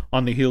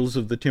 on the heels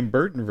of the Tim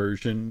Burton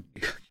version,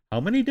 how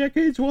many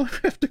decades will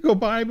have to go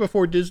by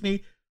before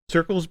Disney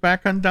circles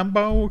back on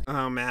Dumbo?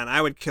 Oh man,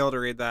 I would kill to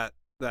read that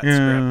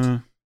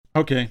script.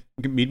 Okay,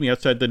 meet me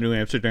outside the New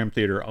Amsterdam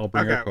Theater. I'll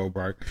bring a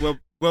crowbar.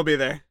 We'll be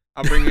there.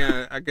 I'll bring you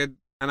a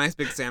nice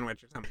big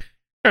sandwich or something.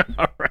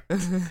 All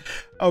right.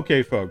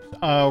 Okay, folks.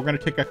 We're going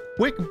to take a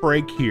quick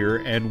break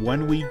here, and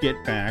when we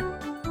get back,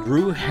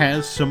 Drew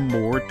has some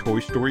more Toy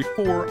Story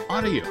 4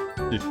 audio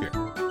to share.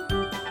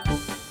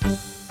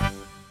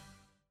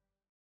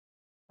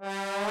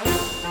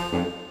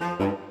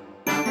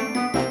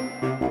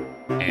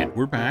 And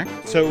we're back.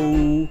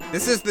 So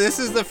this is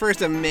the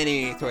first of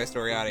many Toy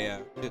Story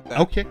audio that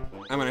okay.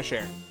 I'm going to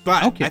share.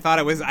 But okay. I thought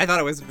it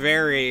was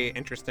very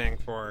interesting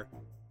for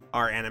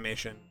our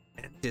animation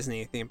and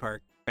Disney theme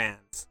park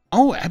fans.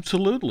 Oh,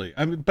 absolutely.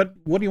 I mean, but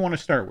what do you want to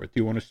start with?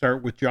 Do you want to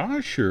start with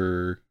Josh,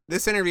 or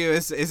this interview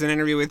is an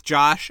interview with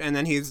Josh, and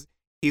then he's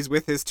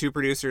with his two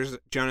producers,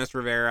 Jonas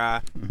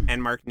Rivera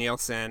and Mark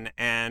Nielsen,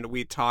 and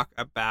we talk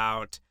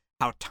about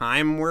how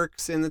time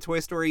works in the Toy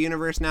Story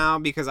universe now,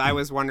 because I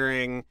was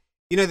wondering,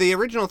 the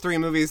original three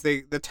movies,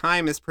 the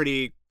time is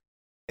pretty,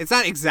 it's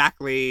not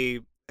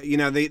exactly,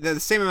 the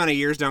same amount of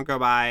years don't go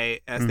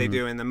by as they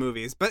do in the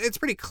movies, but it's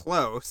pretty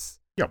close.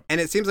 Yep.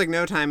 And it seems like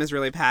no time has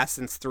really passed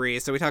since 3.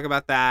 So we talk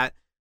about that.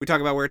 We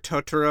talk about where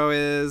Totoro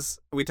is.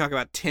 We talk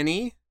about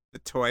Tinny, the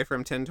toy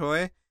from Tin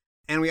Toy.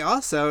 And we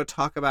also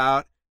talk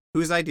about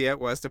whose idea it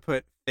was to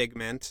put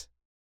Figment,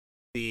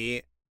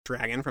 the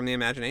dragon from the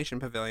Imagination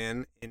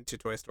Pavilion, into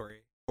Toy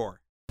Story 4.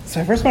 So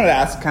I first wanted to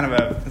ask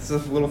this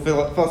is a little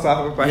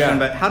philosophical question,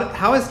 but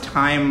how is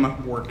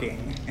time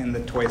working in the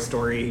Toy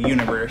Story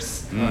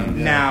universe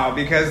now?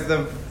 Because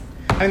the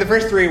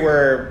first 3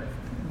 were...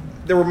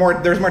 There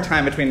was more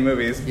time between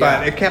movies,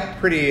 but it kept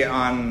pretty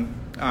on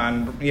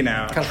kind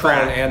of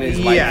track. Andy's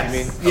life, yes.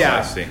 you mean? Yeah.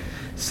 I see.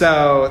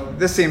 So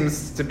this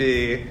seems to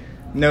be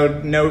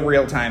no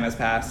real time has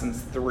passed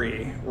since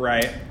 3,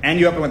 right? And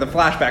you open with a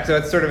flashback, so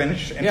it's sort of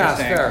interesting. Yeah,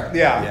 it's fair.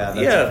 Yeah, That's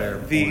a fair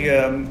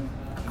point.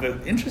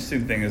 The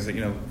interesting thing is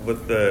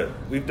that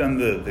we've done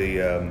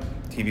the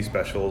TV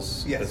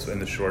specials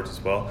and the shorts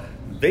as well.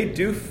 They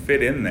do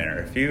fit in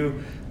there. If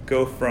you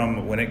go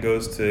from when it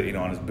goes to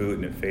on his boot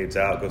and it fades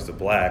out, goes to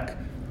black,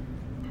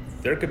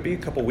 there could be a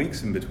couple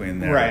weeks in between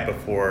there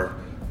before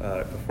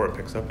it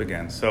picks up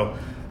again. So,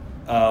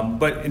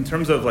 but in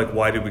terms of like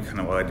why did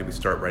we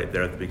start right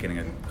there at the beginning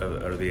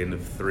or the end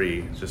of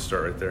 3? Just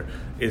start right there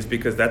is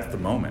because that's the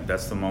moment.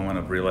 That's the moment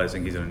of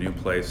realizing he's in a new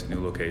place,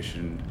 new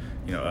location,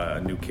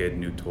 a new kid,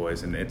 new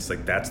toys, and it's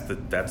like that's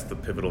the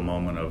pivotal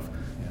moment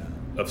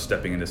of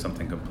stepping into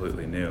something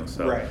completely new.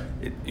 So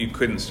you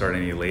couldn't start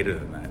any later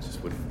than that. It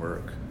just wouldn't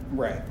work.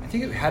 Right. I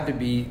think it had to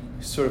be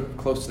sort of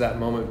close to that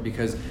moment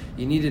because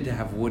you needed to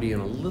have Woody in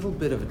a little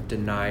bit of a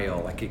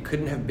denial. Like it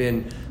couldn't have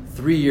been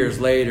 3 years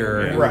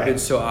later. It would have been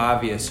so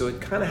obvious. So it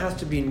kind of has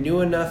to be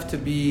new enough to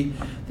be,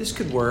 this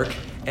could work,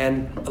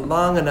 and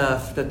long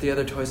enough that the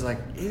other toys are like,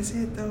 is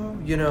it though?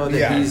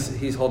 That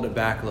he's holding it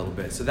back a little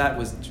bit. So that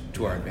was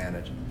to our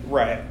advantage.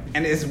 Right.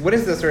 And what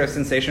is the sort of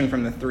sensation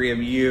from the 3 of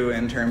you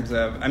in terms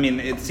of,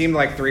 it seemed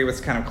like 3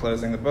 was kind of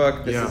closing the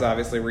book. This is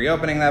obviously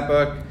reopening that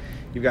book.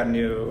 You've got a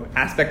new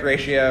aspect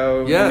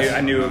ratio,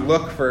 a new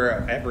look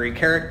for every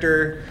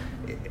character.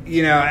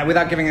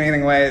 Without giving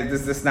anything away,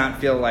 does this not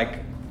feel like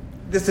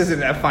this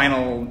isn't a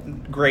final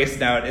grace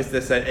note? Is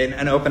this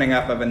an opening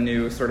up of a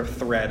new sort of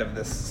thread of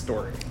this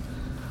story?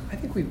 I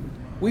think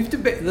we've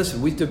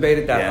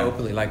debated that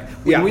openly. Like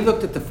when we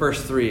looked at the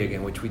first 3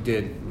 again, which we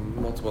did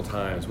multiple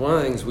times, one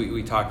of the things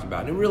we talked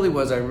about, and it really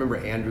was, I remember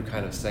Andrew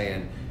kind of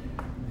saying,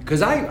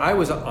 because I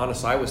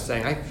was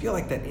saying, I feel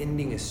like that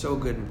ending is so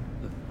good in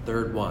the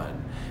 3rd one,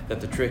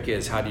 that the trick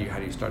is how do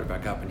you start it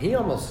back up? And he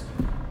almost,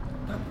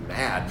 not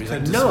mad, but he's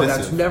like, no,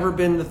 that's never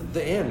been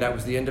the end. That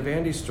was the end of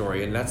Andy's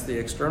story, and that's the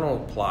external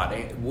plot.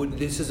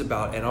 This is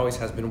about, and always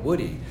has been,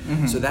 Woody.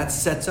 Mm-hmm. So that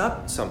sets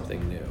up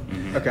something new.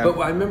 Mm-hmm. Okay. But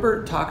I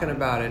remember talking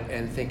about it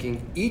and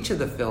thinking each of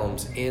the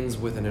films ends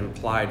with an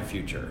implied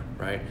future,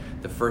 right?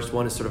 The first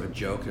one is sort of a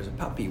joke. There's a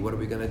puppy. What are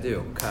we going to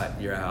do? Cut.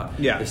 You're out.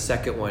 Yeah. The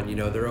second one,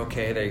 they're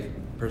okay. They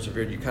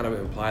persevered. You kind of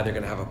imply they're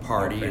going to have a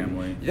party.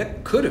 Family. And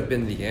that could have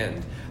been the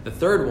end. The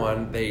third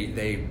one,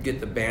 they get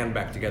the band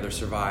back together,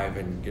 survive,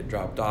 and get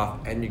dropped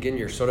off. And again,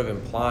 you're sort of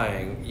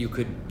implying you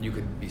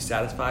could be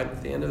satisfied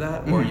with the end of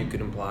that, or you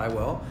could imply,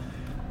 well,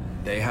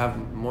 they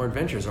have more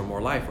adventures or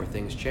more life where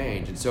things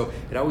change. And so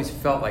it always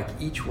felt like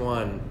each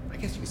one, I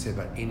guess you could say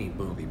about any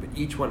movie, but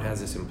each one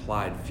has this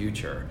implied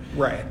future.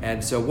 Right.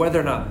 And so whether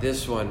or not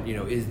this one,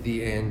 is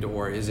the end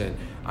or isn't,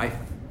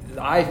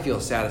 I feel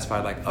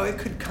satisfied, like, it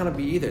could kind of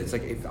be either. It's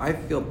like, if I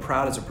feel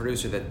proud as a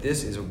producer that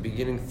this is a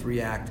beginning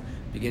 3-act,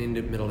 beginning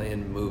to middle to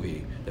end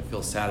movie that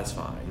feels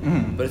satisfying.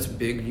 Mm-hmm. But it's a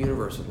big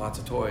universe with lots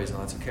of toys and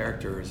lots of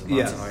characters and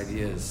lots of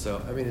ideas. So,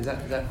 is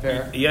that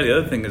fair? Yeah, the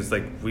other thing is,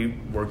 like, we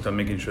worked on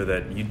making sure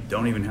that you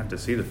don't even have to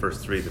see the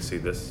first 3 to see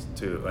this,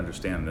 to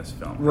understand this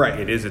film. Right.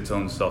 It is its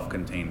own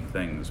self-contained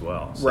thing as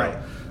well. So, right.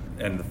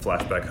 And the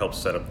flashback helps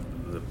set up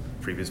the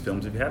previous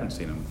films if you haven't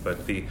seen them. But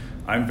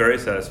I'm very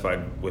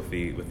satisfied with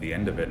the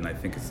end of it, and I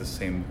think it's the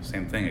same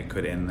thing. It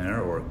could end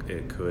there, or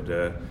it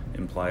could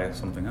imply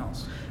something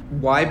else.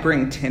 Why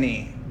bring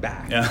Tinny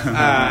back?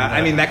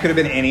 That could have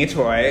been any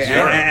toy.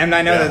 Sure. And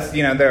I know that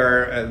there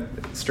are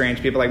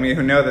strange people like me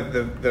who know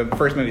that the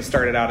first movie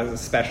started out as a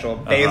special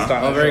based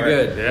on. Oh, very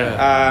good.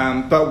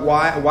 Yeah. But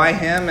why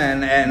him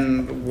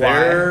and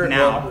why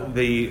now? Well,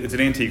 it's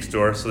an antique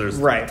store, so there's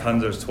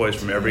tons of toys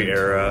from every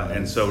era,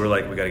 and so we're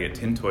like, we got to get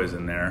tin toys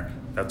in there.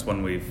 That's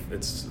when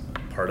it's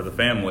part of the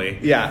family.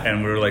 Yeah.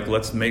 And we were like,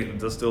 let's do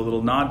a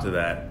little nod to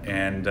that.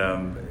 And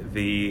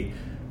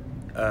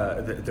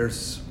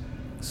there's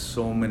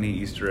so many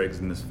Easter eggs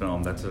in this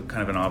film. That's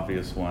kind of an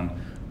obvious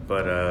one,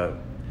 but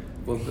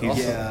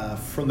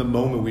from the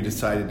moment we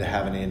decided to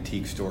have an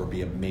antique store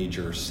be a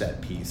major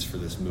set piece for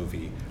this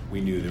movie,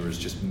 we knew there was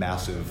just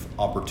massive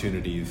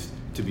opportunities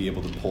to be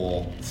able to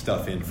pull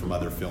stuff in from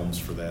other films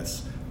for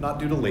this. Not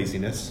due to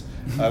laziness.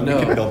 We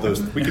could build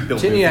those. We could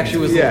build. Tinny actually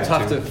was a little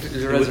tough to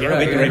resurrect.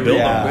 We can rebuild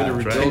him. We had to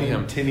rebuild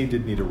him. Tinny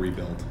did need a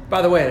rebuild.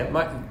 By the way,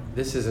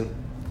 this isn't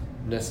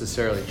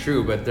necessarily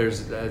true, but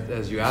there's,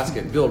 as you ask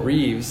it, Bill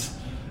Reeves,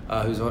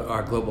 who's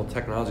our global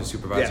technology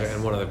supervisor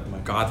and one of the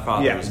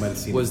godfathers,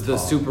 was the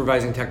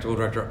supervising technical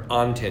director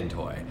on Tin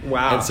Toy.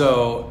 Wow! And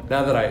so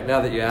now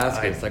that you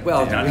ask it, it's like,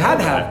 well, we had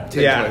to have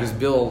Tin Toy, who's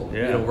Bill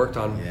worked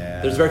on.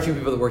 Yeah. There's very few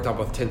people that worked on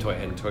both Tin Toy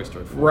and Toy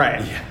Story 4.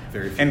 Right. Yeah.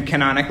 Very few. And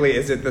canonically,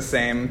 is it the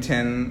same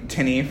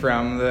Tinny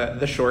from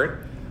the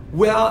short?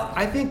 Well,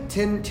 I think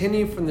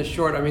Tinny from the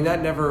short.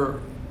 That never.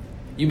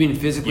 You mean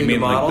physically the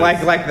model?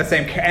 Like the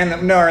same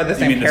or the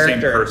same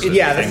character?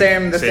 The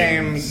same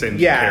person, the same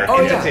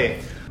character.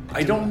 entity.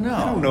 I don't know.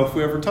 I don't know if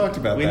we ever talked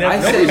about that.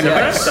 I say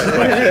yes.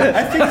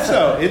 I think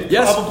so. It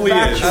Yes, probably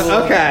factual. is.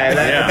 Okay,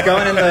 it's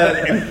going in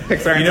the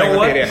Pixar You know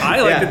what? encyclopedia.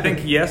 I like to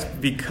think yes,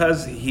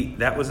 because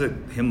that was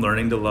him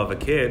learning to love a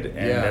kid,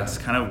 and that's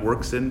kind of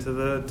works into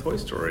the Toy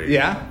Story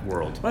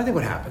world. But I think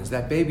what happens,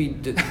 that baby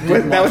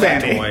that was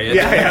Andy. Toy.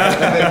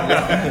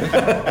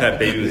 That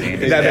baby was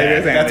Andy. That baby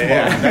was Andy.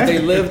 That's They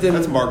lived in...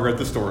 That's Margaret,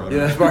 the store owner.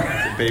 Yeah, that's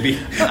Margaret. Baby.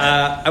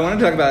 I want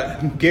to talk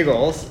about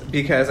Giggles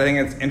because I think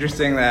it's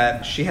interesting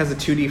that she has a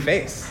 2D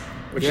face,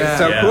 which is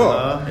so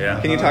cool.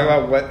 Can you talk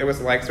about what it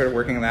was like sort of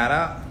working that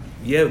out?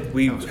 Yeah,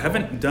 we've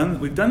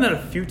done that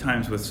a few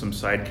times with some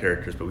side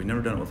characters, but we've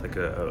never done it with like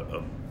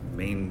a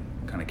main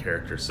kind of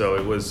character. So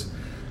it was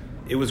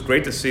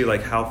great to see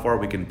like how far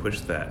we can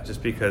push that,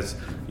 just because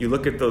you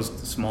look at those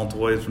small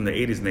toys from the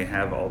 80s and they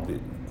have all the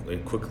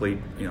quickly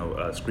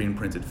screen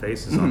printed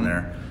faces on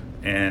there,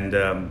 and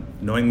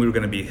knowing we were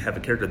going to have a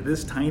character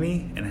this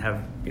tiny and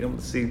be able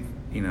to see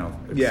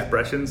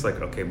expressions, like,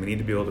 okay, we need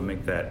to be able to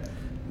make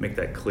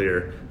that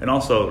clear. And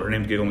also, her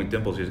name's Giggle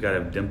McDimples. She's got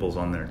to have dimples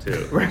on there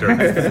too. Right. A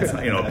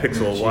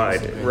pixel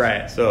wide.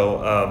 Right.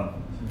 So,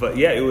 but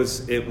yeah, it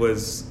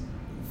was.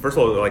 First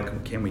of all,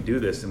 like, can we do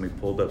this? And we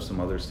pulled up some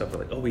other stuff. We're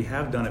like, oh, we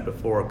have done it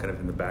before, kind of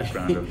in the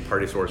background of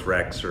Partysaurus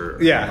Rex or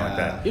something like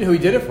that. You know who he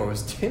did it for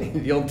was Tinny.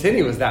 The old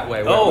Tinny was that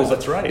way. Oh,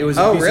 that's right. It was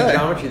a piece of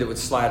geometry that would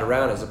slide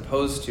around as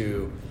opposed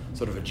to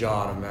sort of a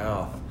jaw and a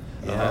mouth.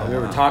 Yeah. We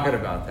were talking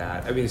about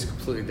that. I mean, it's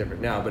completely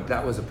different now, but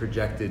that was a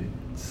projected,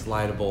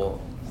 slidable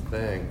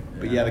thing.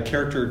 But the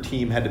character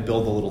team had to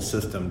build a little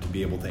system to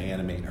be able to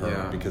animate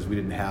her because we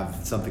didn't have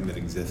something that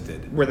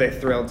existed. Were they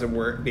thrilled to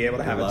be able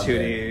to have a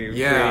 2D?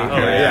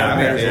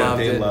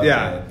 They loved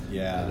it.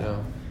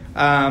 Yeah.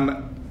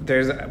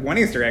 There's one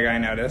Easter egg I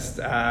noticed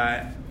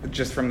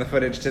just from the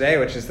footage today,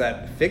 which is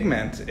that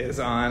Figment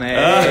is on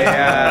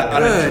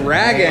a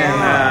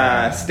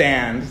dragon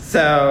stand.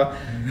 So,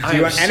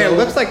 and it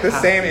looks like the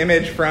same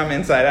image from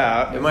Inside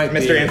Out. It might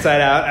Mr. be.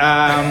 Inside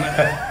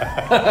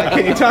Out.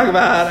 Can you talk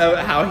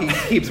about how he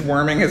keeps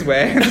worming his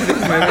way into this movie?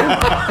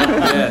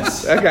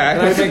 Yes. Okay.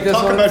 Can I take this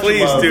one?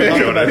 Please do,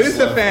 Jonas. Who's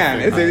the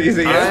fan? Is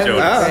it I'm you? a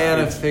fan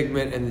of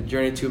Figment and the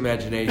Journey to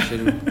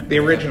Imagination. The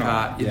original.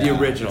 The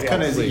original.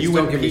 Kind of is it Please, you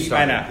don't and get me Pete?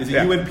 started. Is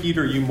it you and Pete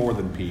or you more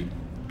than Pete?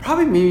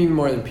 Probably me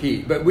more than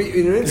Pete. But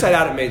in Inside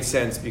Out, it made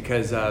sense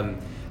because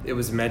it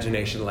was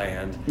Imagination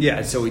Land. Yeah.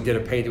 And so we did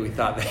a paint that we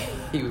thought that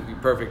he would be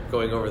perfect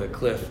going over the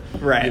cliff.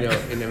 Right.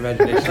 In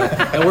Imagination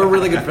Land. And we're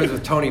really good friends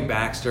with Tony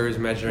Baxter, who's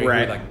imaginary.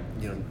 Right.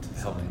 Who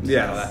helped him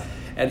Yes. all that.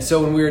 And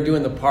so when we were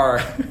doing the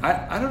park,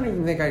 I don't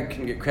even think I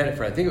can get credit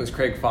for it. I think it was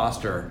Craig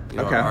Foster,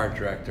 our art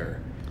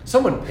director.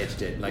 Someone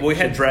pitched it. We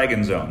had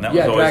Dragon Zone. That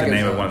was always the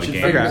name of one of the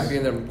games. Okay.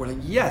 We're like,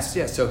 yes.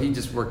 So he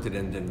just worked it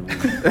in,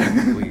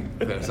 and we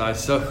so I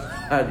was so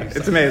glad.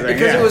 It's amazing.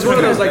 Because it was one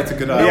of those, like, That's a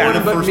good no idea.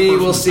 one but me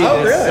will see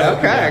Oh, this. really? So,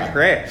 Okay,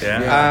 great.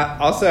 Yeah.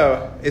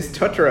 Also, is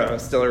Totoro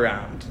still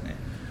around?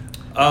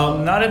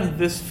 Not in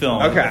this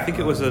film. Okay. I think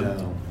it was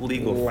a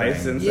legal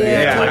License. thing.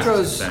 Yeah, License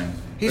Totoro's... thing.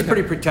 He's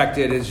pretty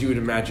protected, as you would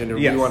imagine, and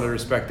Yes. we wanted to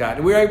respect that.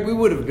 And we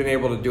would have been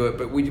able to do it,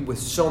 but with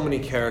so many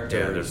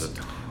characters, there's a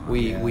ton.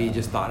 we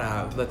just thought,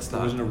 let's not.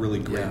 There wasn't a really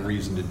great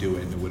reason to do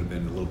it, and it would have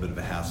been a little bit of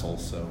a hassle.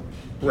 So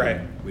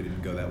Right. we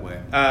didn't go that way.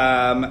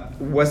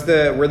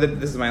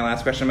 This is my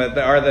last question, but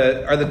are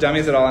the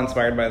dummies at all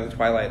inspired by the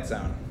Twilight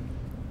Zone?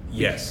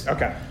 Yes.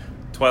 Okay.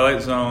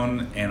 Twilight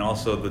Zone, and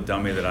also the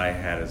dummy that I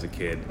had as a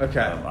kid. Okay.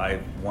 I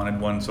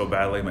wanted one so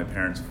badly. My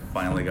parents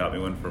finally got me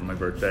one for my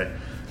birthday.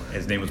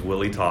 His name was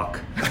Willie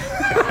Talk.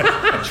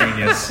 A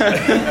genius.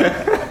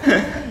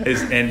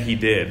 And he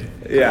did.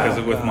 Yeah.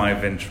 Because with my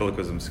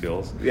ventriloquism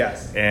skills.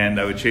 Yes. And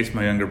I would chase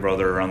my younger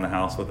brother around the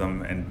house with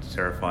him and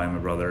terrify my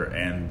brother.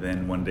 And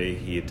then one day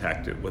he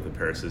attacked it with a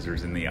pair of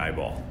scissors in the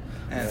eyeball.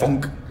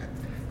 Funk.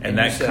 And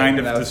that kind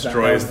of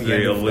destroys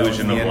the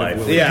illusion of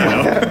life.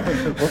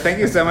 Yeah. Well, thank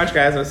you so much,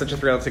 guys. It was such a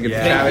thrill to get to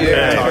chat with you.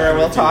 Yeah.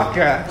 We'll talk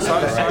at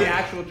the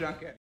actual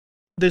junket.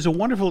 There's a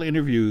wonderful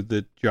interview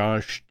that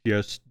Josh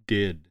just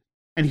did,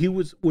 and he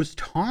was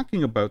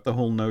talking about the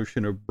whole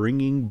notion of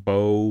bringing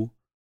Bo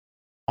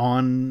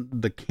on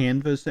the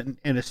canvas, and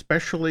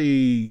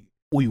especially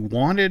we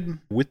wanted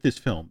with this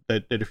film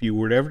that if you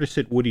were ever to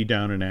sit Woody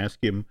down and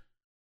ask him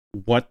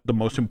what the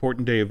most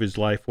important day of his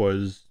life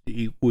was,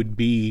 it would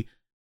be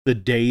the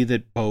day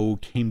that Bo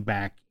came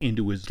back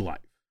into his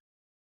life.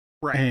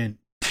 Right. And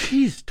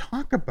geez,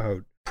 talk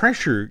about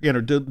pressure,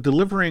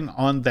 delivering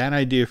on that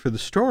idea for the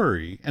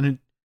story. And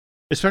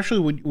especially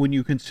when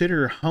you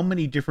consider how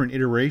many different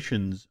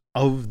iterations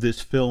of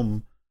this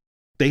film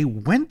they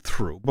went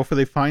through before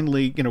they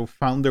finally,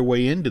 found their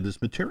way into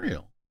this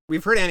material.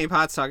 We've heard Annie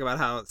Potts talk about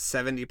how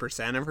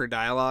 70% of her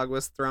dialogue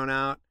was thrown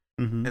out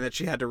and that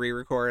she had to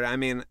re-record. I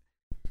mean,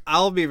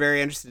 I'll be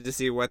very interested to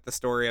see what the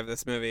story of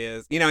this movie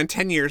is. In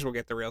 10 years, we'll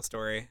get the real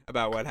story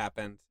about what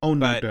happened. Oh,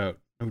 no doubt.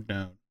 No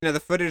doubt. The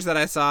footage that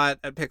I saw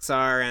at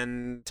Pixar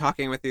and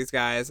talking with these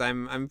guys,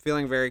 I'm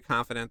feeling very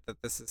confident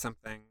that this is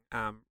something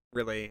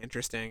really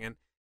interesting.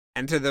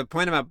 And to the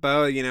point about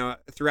Bo,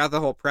 throughout the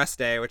whole press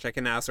day, which I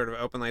can now sort of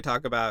openly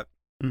talk about,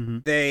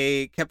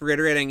 they kept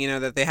reiterating,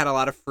 that they had a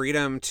lot of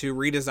freedom to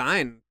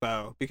redesign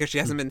Bo because she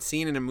hasn't been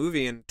seen in a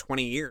movie in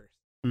 20 years.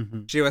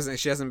 She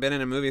hasn't been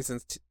in a movie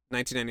since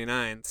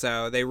 1999.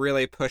 So they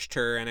really pushed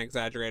her and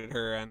exaggerated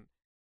her, and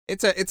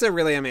it's a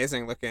really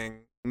amazing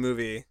looking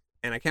movie,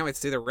 and I can't wait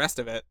to see the rest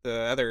of it,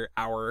 the other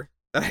hour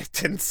that I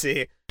didn't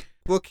see.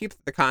 We'll keep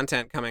the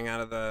content coming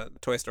out of the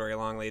Toy Story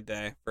long lead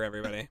day for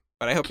everybody.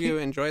 But I hope you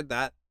enjoyed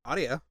that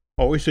audio.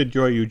 Always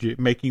enjoy you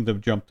making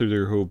them jump through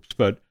their hoops.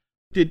 But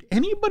did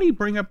anybody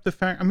bring up the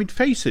fact? I mean,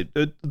 face it,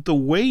 the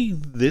way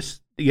the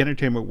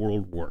entertainment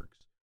world works,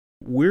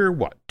 we're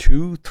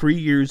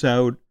 2-3 years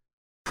out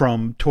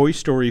from Toy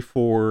Story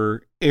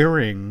 4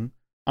 airing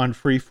on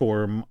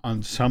Freeform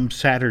on some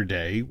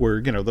Saturday,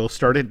 where they'll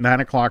start at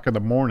 9:00 in the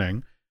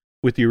morning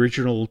with the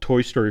original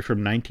Toy Story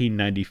from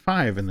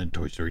 1995, and then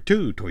Toy Story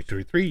 2, Toy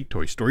Story 3,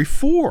 Toy Story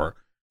 4.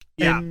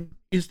 Yeah. And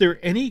is there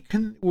any,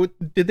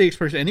 did they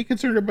express any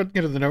concern about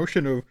the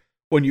notion of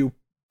when you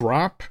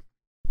drop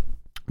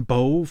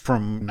Bo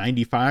from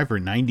 95 or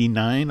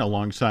 99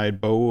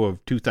 alongside Bo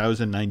of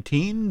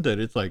 2019, that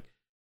it's like,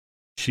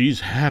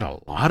 she's had a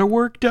lot of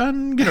work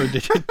done?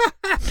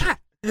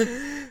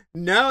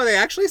 No, they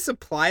actually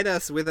supplied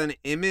us with an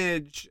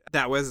image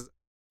that was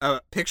a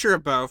picture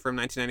of Bo from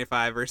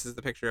 1995 versus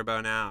the picture of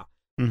Bo now.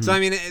 So,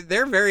 I mean,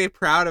 they're very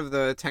proud of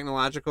the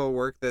technological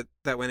work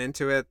that went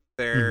into it.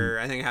 They're,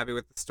 I think, happy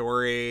with the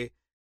story.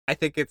 I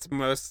think it's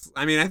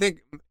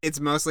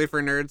mostly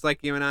for nerds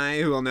like you and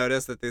I who will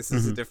notice that this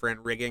is a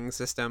different rigging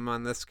system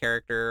on this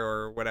character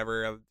or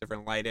whatever, a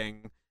different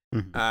lighting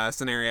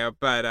scenario.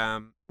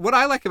 But what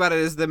I like about it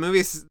is the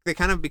movies, they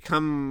kind of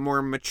become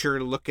more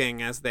mature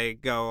looking as they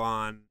go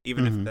on,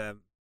 even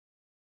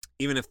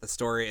if the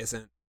story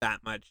isn't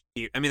that much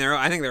deep. I mean,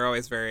 I think they're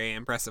always very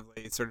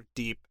impressively sort of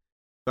deep.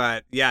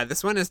 But yeah,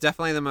 this one is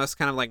definitely the most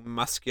kind of like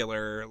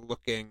muscular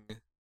looking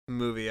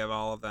movie of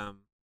all of them.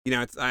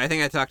 I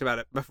think I talked about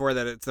it before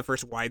that it's the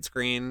first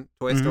widescreen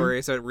Toy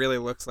Story, so it really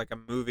looks like a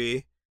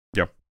movie.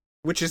 Yep.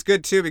 Which is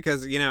good too,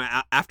 because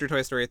after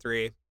Toy Story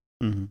 3,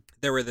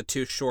 there were the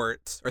 3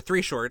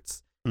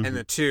 shorts, and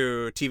the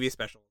 2 TV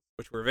specials,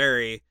 which were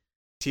very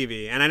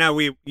TV. And I know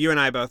you and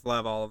I both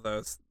love all of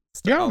those,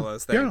 all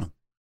those things. Yeah.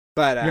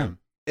 But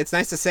it's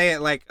nice to say it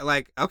like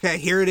okay,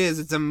 here it is.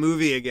 It's a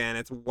movie again.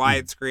 It's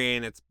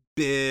widescreen. It's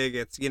big.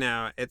 It's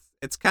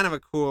it's kind of a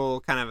cool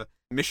kind of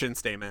mission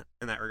statement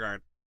in that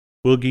regard.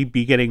 We'll be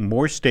getting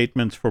more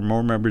statements from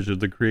more members of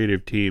the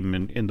creative team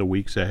in the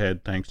weeks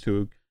ahead, thanks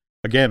to,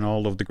 again,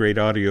 all of the great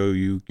audio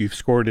you've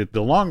scored at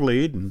the long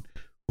lead, and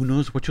who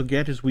knows what you'll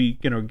get as we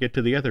get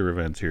to the other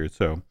events here.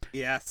 So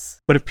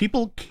yes. But if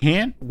people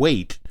can't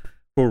wait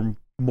for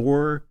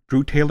more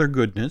Drew Taylor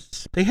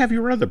goodness, they have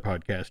your other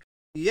podcast.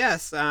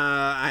 Yes,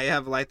 I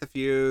have Light the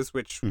Fuse,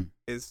 which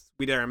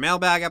we did our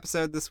mailbag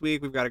episode this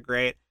week. We've got a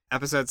great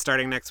episode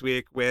starting next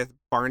week with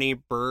Barney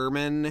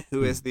Berman,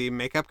 who is the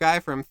makeup guy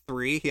from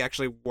 3. He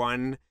actually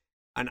won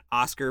an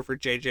Oscar for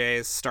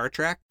JJ's Star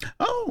Trek.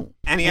 Oh.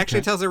 And he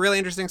actually tells a really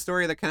interesting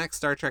story that connects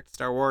Star Trek to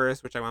Star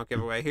Wars, which I won't give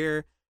away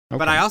here. Okay.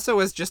 But I also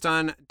was just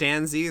on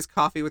Dan Z's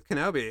Coffee with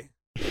Kenobi.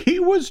 He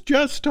was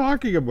just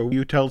talking about,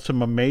 you tell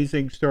some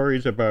amazing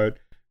stories about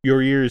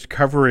your years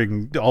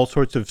covering all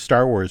sorts of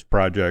Star Wars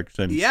projects,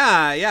 and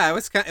yeah, it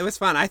was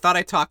fun. I thought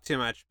I talked too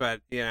much,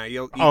 but you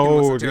can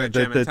listen to it,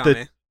 Jim, and tell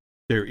me.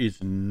 There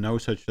is no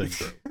such thing,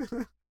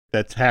 bro.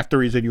 That's half the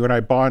reason you and I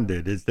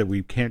bonded, is that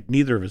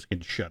neither of us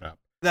can shut up.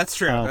 That's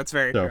true. That's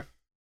very true.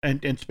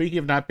 And speaking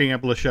of not being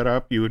able to shut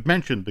up, you had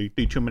mentioned the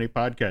Too Many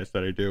podcasts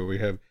that I do. We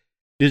have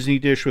Disney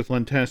Dish with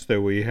Len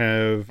Testa. We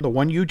have the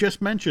one you just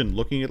mentioned,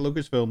 Looking at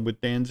Lucasfilm with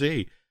Dan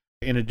Z.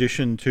 In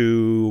addition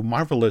to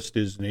Marvelous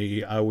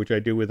Disney, which I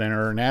do with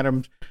Aaron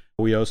Adams.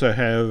 We also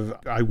have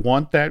I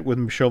Want That with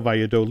Michelle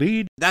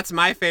Valladolid. That's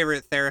my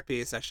favorite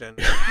therapy session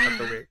of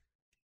the week.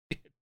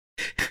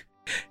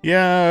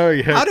 Yeah.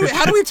 How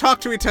do we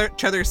talk to each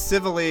other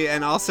civilly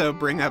and also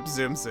bring up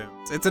Zoom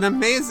Zooms? It's an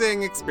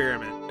amazing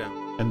experiment, Jim.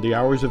 And the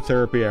hours of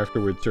therapy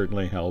afterwards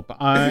certainly help.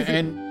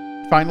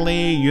 And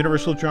finally,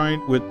 Universal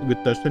Joint with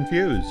Dustin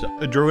Fuse.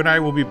 Drew and I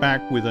will be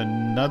back with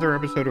another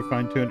episode of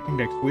Fine Tuning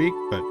next week,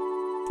 but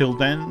till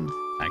then,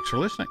 thanks for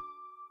listening.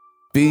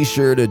 Be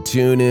sure to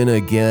tune in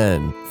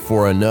again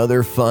for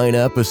another fine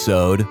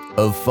episode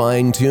of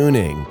Fine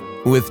Tuning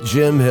with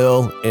Jim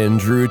Hill and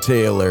Drew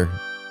Taylor.